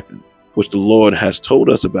has happened, which the Lord has told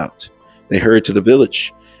us about." They hurried to the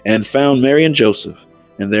village and found Mary and Joseph,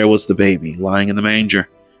 and there was the baby lying in the manger.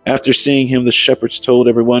 After seeing him, the shepherds told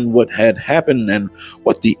everyone what had happened and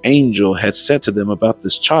what the angel had said to them about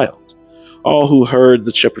this child. All who heard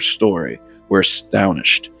the shepherd's story were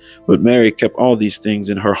astonished, but Mary kept all these things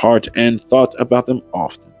in her heart and thought about them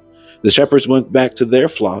often. The shepherds went back to their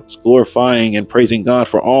flocks, glorifying and praising God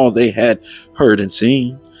for all they had heard and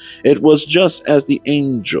seen, It was just as the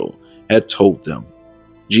angel had told them.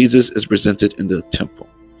 Jesus is presented in the temple.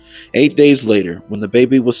 8 days later, when the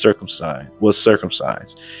baby was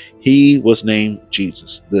circumcised, he was named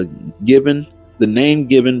Jesus, the name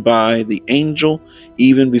given by the angel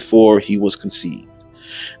even before he was conceived.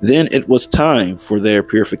 Then it was time for their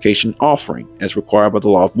purification offering, as required by the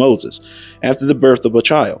law of Moses, after the birth of a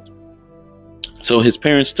child. So his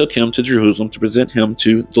parents took him to Jerusalem to present him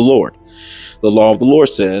to the Lord. The law of the Lord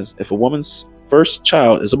says, if a woman's first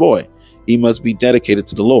child is a boy, he must be dedicated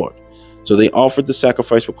to the Lord. So they offered the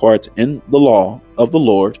sacrifice required in the law of the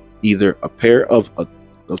Lord, either a pair of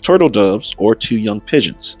turtle doves or 2 young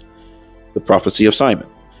pigeons. The prophecy of Simon.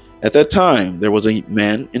 At that time, there was a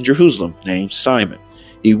man in Jerusalem named Simon.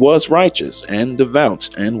 He was righteous and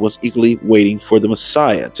devout and was eagerly waiting for the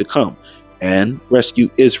Messiah to come and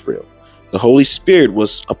rescue Israel. The Holy Spirit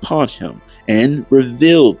was upon him and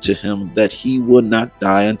revealed to him that he would not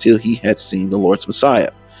die until he had seen the Lord's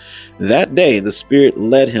Messiah. That day, the Spirit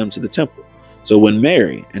led him to the temple. So when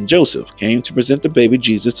Mary and Joseph came to present the baby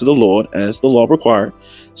Jesus to the Lord as the law required,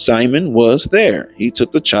 Simon was there. He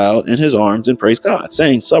took the child in his arms and praised God,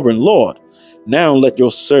 saying, Sovereign Lord, now let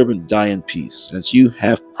your servant die in peace, as you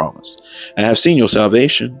have promised. I have seen your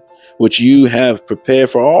salvation, which you have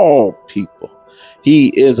prepared for all people. He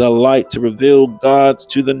is a light to reveal God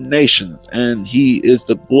to the nations, and he is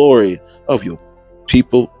the glory of your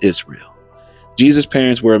people Israel. Jesus'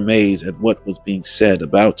 parents were amazed at what was being said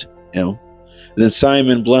about him. Then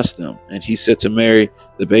Simon blessed them, and he said to Mary,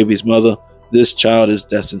 the baby's mother, this child is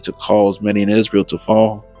destined to cause many in Israel to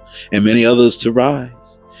fall, and many others to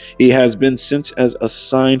rise. He has been sent as a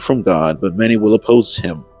sign from God, but many will oppose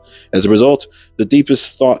him. As a result, the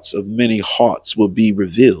deepest thoughts of many hearts will be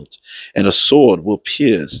revealed, and a sword will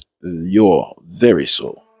pierce your very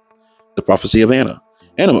soul. The prophecy of Anna.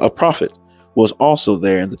 Anna, a prophet, was also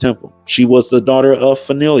there in the temple. She was the daughter of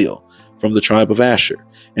Phanuel from the tribe of Asher,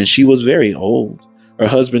 and she was very old. Her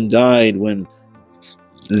husband died when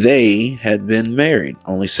they had been married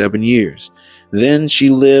only 7 years. Then she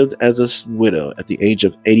lived as a widow at the age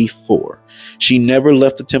of 84. She never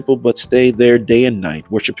left the temple but stayed there day and night,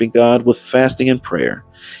 worshiping God with fasting and prayer.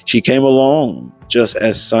 She came along just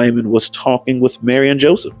as Simon was talking with Mary and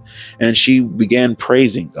Joseph, and she began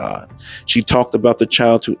praising God. She talked about the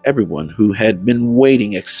child to everyone who had been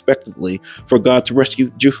waiting expectantly for God to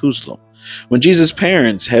rescue Jerusalem. When Jesus'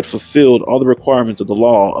 parents had fulfilled all the requirements of the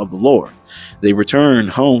law of the Lord, they returned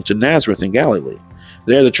home to Nazareth in Galilee.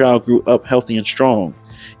 There the child grew up healthy and strong.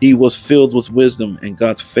 He was filled with wisdom, and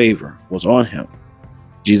God's favor was on him.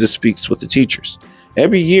 Jesus speaks with the teachers.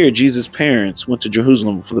 Every year, Jesus' parents went to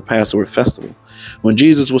Jerusalem for the Passover festival. When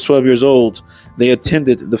Jesus was 12 years old, they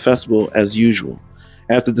attended the festival as usual.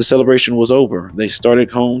 After the celebration was over, they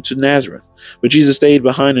started home to Nazareth, but Jesus stayed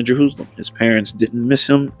behind in Jerusalem. His parents didn't miss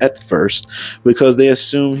him at first because they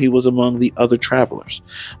assumed he was among the other travelers.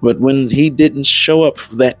 But when he didn't show up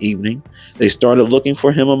that evening, they started looking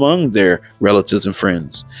for him among their relatives and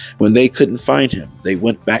friends. When they couldn't find him, they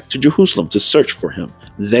went back to Jerusalem to search for him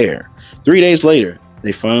there. 3 days later,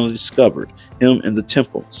 they finally discovered him in the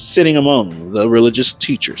temple, sitting among the religious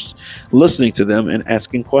teachers, listening to them and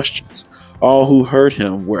asking questions. All who heard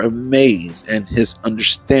him were amazed at his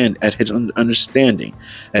understanding at his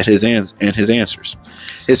answers.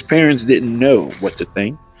 His parents didn't know what to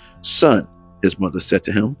think. Son, his mother said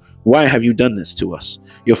to him, why have you done this to us?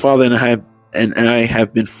 Your father and I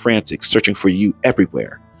have been frantic, searching for you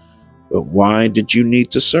everywhere. But why did you need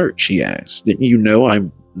to search? He asked. Didn't you know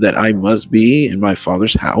that I must be in my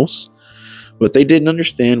father's house? But they didn't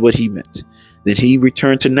understand what he meant. Then he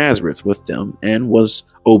returned to Nazareth with them and was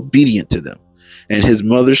obedient to them. And his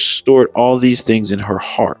mother stored all these things in her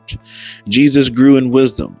heart. Jesus grew in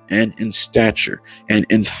wisdom and in stature and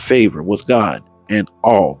in favor with God and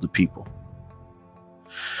all the people.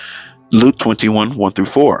 Luke 21,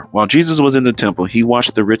 1-4. While Jesus was in the temple, he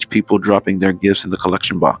watched the rich people dropping their gifts in the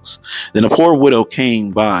collection box. Then a poor widow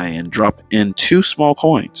came by and dropped in 2 small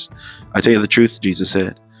coins. I tell you the truth, Jesus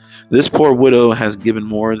said. This poor widow has given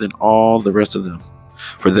more than all the rest of them,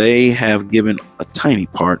 for they have given a tiny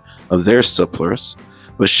part of their surplus,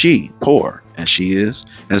 but she, poor as she is,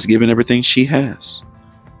 has given everything she has.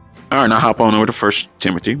 All right, now hop on over to 1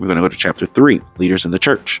 Timothy. We're going to go to chapter 3, leaders in the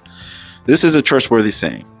church. This is a trustworthy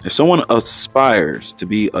saying. If someone aspires to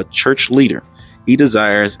be a church leader, he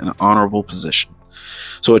desires an honorable position.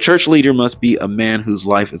 So a church leader must be a man whose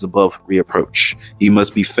life is above reproach. He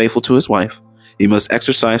must be faithful to his wife. He must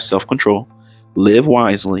exercise self-control, live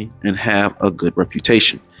wisely, and have a good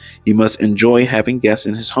reputation. He must enjoy having guests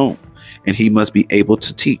in his home, and he must be able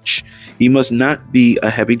to teach. He must not be a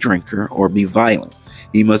heavy drinker or be violent.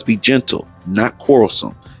 He must be gentle, not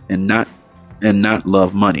quarrelsome, and not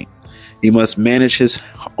love money. He must manage his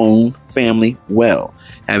own family well,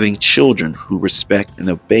 having children who respect and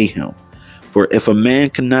obey him. For if a man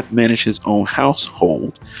cannot manage his own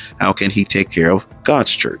household, how can he take care of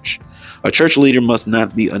God's church? A church leader must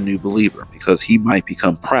not be a new believer, because he might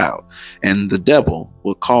become proud, and the devil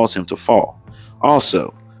will cause him to fall.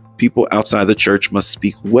 Also, people outside the church must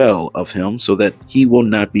speak well of him, so that he will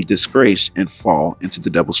not be disgraced and fall into the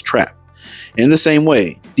devil's trap. In the same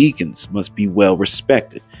way, deacons must be well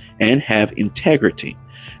respected and have integrity.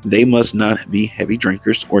 They must not be heavy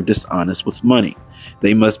drinkers or dishonest with money.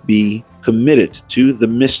 They must be committed to the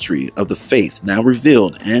mystery of the faith now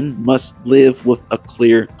revealed and must live with a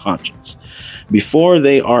clear conscience. Before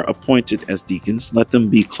they are appointed as deacons, let them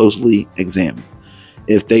be closely examined.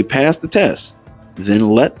 If they pass the test, then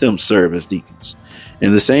let them serve as deacons.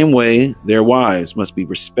 In the same way, their wives must be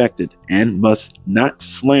respected and must not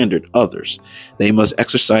slander others. They must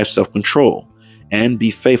exercise self-control and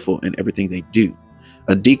be faithful in everything they do.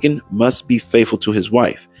 A deacon must be faithful to his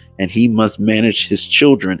wife, and he must manage his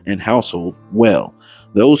children and household well.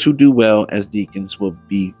 Those who do well as deacons will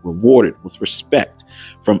be rewarded with respect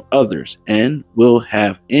from others and will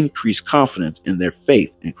have increased confidence in their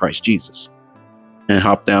faith in Christ Jesus. And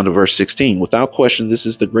hop down to verse 16. Without question, this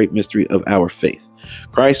is the great mystery of our faith.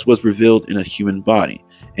 Christ was revealed in a human body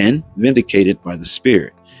and vindicated by the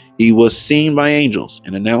Spirit. He was seen by angels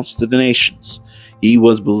and announced to the nations. He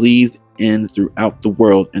was believed in throughout the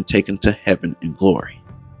world and taken to heaven in glory.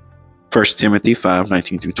 1 Timothy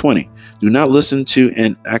 5:19-20. Do not listen to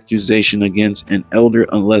an accusation against an elder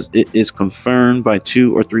unless it is confirmed by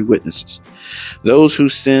 2 or 3 witnesses. Those who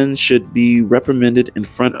sin should be reprimanded in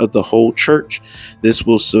front of the whole church. This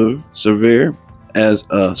will serve as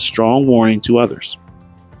a strong warning to others.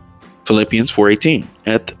 Philippians 4:18.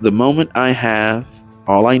 At the moment I have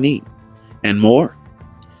all I need and more.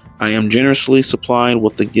 I am generously supplied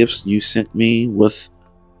with the gifts you sent me with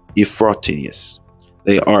Epaphroditus.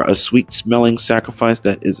 They are a sweet-smelling sacrifice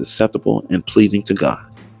that is acceptable and pleasing to God.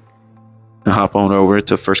 Now hop on over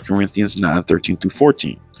to 1 Corinthians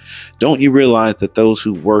 9:13-14. Don't you realize that those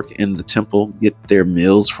who work in the temple get their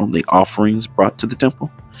meals from the offerings brought to the temple?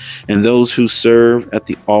 And those who serve at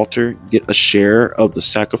the altar get a share of the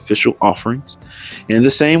sacrificial offerings? In the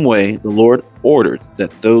same way, the Lord ordered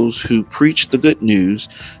that those who preach the good news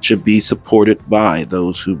should be supported by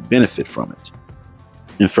those who benefit from it.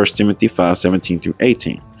 In 1 Timothy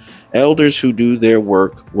 5:17-18, elders who do their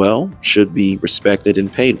work well should be respected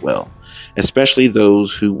and paid well, especially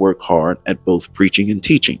those who work hard at both preaching and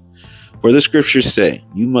teaching. For the scriptures say,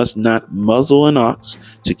 you must not muzzle an ox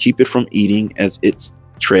to keep it from eating as it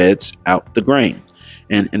treads out the grain.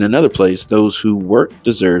 And in another place, those who work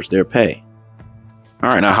deserves their pay. All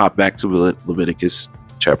right, now hop back to Leviticus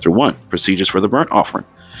chapter 1, procedures for the burnt offering.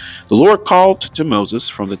 The Lord called to Moses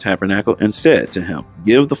from the tabernacle and said to him,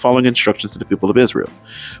 give the following instructions to the people of Israel.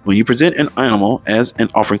 When you present an animal as an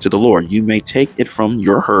offering to the Lord, you may take it from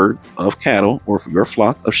your herd of cattle or from your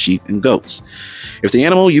flock of sheep and goats. If the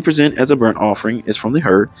animal you present as a burnt offering is from the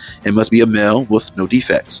herd, it must be a male with no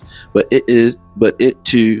defects. Bring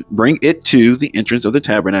it to the entrance of the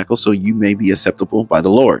tabernacle so you may be acceptable by the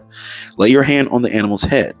Lord. Lay your hand on the animal's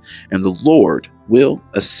head, and the Lord will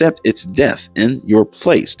accept its death in your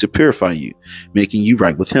place to purify you, making you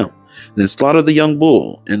right with him. Then slaughter the young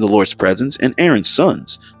bull in the Lord's presence, and Aaron's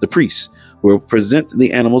sons, the priests, will present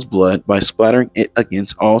the animal's blood by splattering it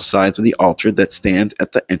against all sides of the altar that stands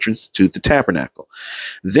at the entrance to the tabernacle.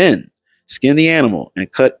 Then skin the animal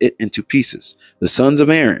and cut it into pieces. The sons of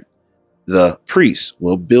Aaron, the priests,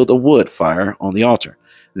 will build a wood fire on the altar.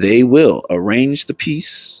 They will arrange the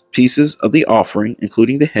pieces of the offering,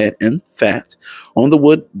 including the head and fat, on the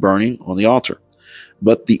wood burning on the altar.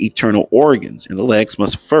 But the internal organs and the legs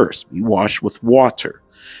must first be washed with water.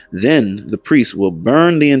 Then the priest will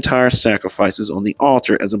burn the entire sacrifices on the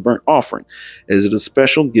altar as a burnt offering. It is a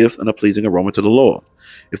special gift and a pleasing aroma to the Lord.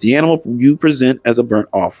 If the animal you present as a burnt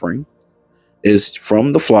offering is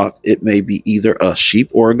from the flock, it may be either a sheep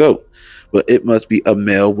or a goat, but it must be a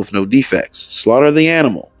male with no defects. Slaughter the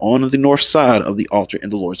animal on the north side of the altar in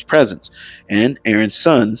the Lord's presence, and Aaron's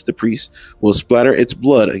sons, the priests, will splatter its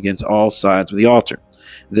blood against all sides of the altar.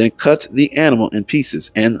 Then cut the animal in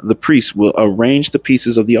pieces, and the priest will arrange the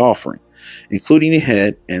pieces of the offering, including the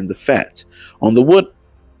head and the fat, on the wood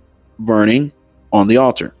burning on the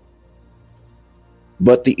altar.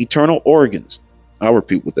 But the internal organs, I'll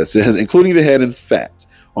repeat what that says, including the head and fat,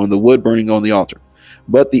 on the wood burning on the altar.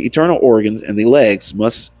 But the eternal organs and the legs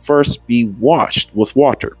must first be washed with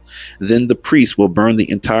water. Then the priest will burn the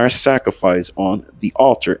entire sacrifice on the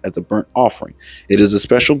altar as a burnt offering. It is a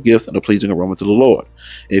special gift and a pleasing aroma to the Lord.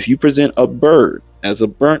 If you present a bird as a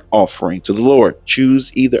burnt offering to the Lord,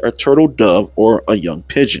 choose either a turtle dove or a young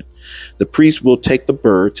pigeon. The priest will take the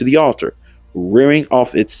bird to the altar, rearing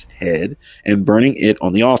off its head and burning it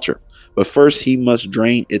on the altar. But first he must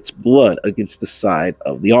drain its blood against the side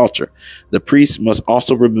of the altar. The priest must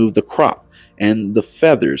also remove the crop and the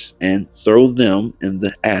feathers and throw them in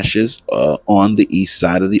the ashes on the east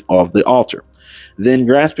side of the altar. Then,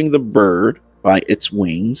 grasping the bird by its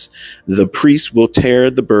wings, the priest will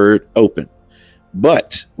tear the bird open,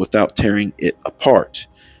 but without tearing it apart.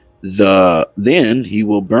 Then he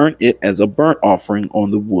will burn it as a burnt offering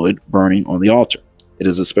on the wood burning on the altar. It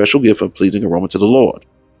is a special gift of pleasing aroma to the Lord.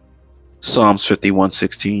 Psalms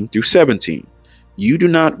 51:16-17. You do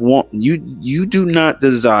not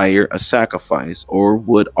desire a sacrifice or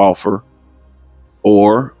would offer,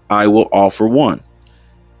 or I will offer one.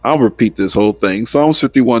 I'll repeat this whole thing. Psalms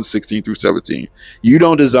 51:16-17. You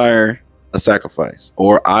don't desire a sacrifice,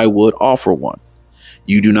 or I would offer one.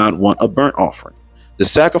 You do not want a burnt offering. The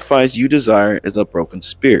sacrifice you desire is a broken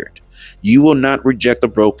spirit. You will not reject a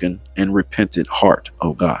broken and repentant heart,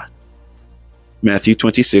 O God. Matthew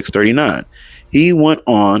 26:39. He went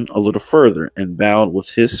on a little further and bowed with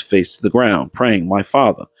his face to the ground, praying, My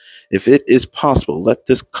Father, if it is possible, let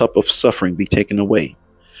this cup of suffering be taken away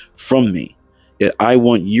from me. Yet I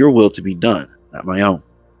want your will to be done, not my own.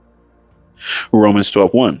 Romans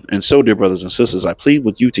 12:1. And so, dear brothers and sisters, I plead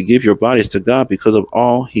with you to give your bodies to God because of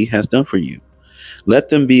all he has done for you. Let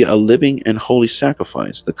them be a living and holy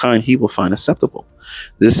sacrifice, the kind he will find acceptable.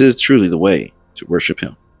 This is truly the way to worship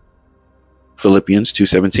him. Philippians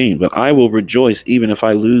 2:17. But I will rejoice even if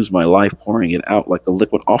I lose my life, pouring it out like a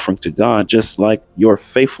liquid offering to God, just like your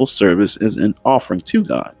faithful service is an offering to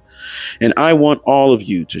God. And I want all of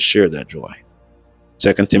you to share that joy.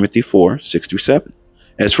 2 Timothy 4:6-7.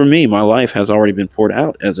 As for me, my life has already been poured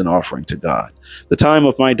out as an offering to God. The time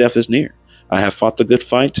of my death is near. I have fought the good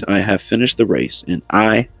fight, I have finished the race, and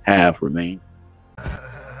I have remained.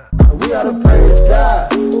 We gotta praise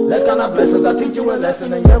God. Let's count our blessings. I'll teach you a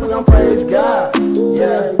lesson, and yeah, we gonna praise God.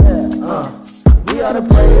 Yeah. We gotta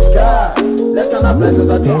praise God. Let's count our blessings.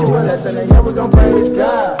 I'll teach you a lesson, and yeah, we gonna praise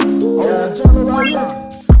God. Yeah.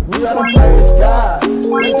 We gotta praise God.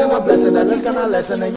 Let's count our blessings. Let's count our lesson.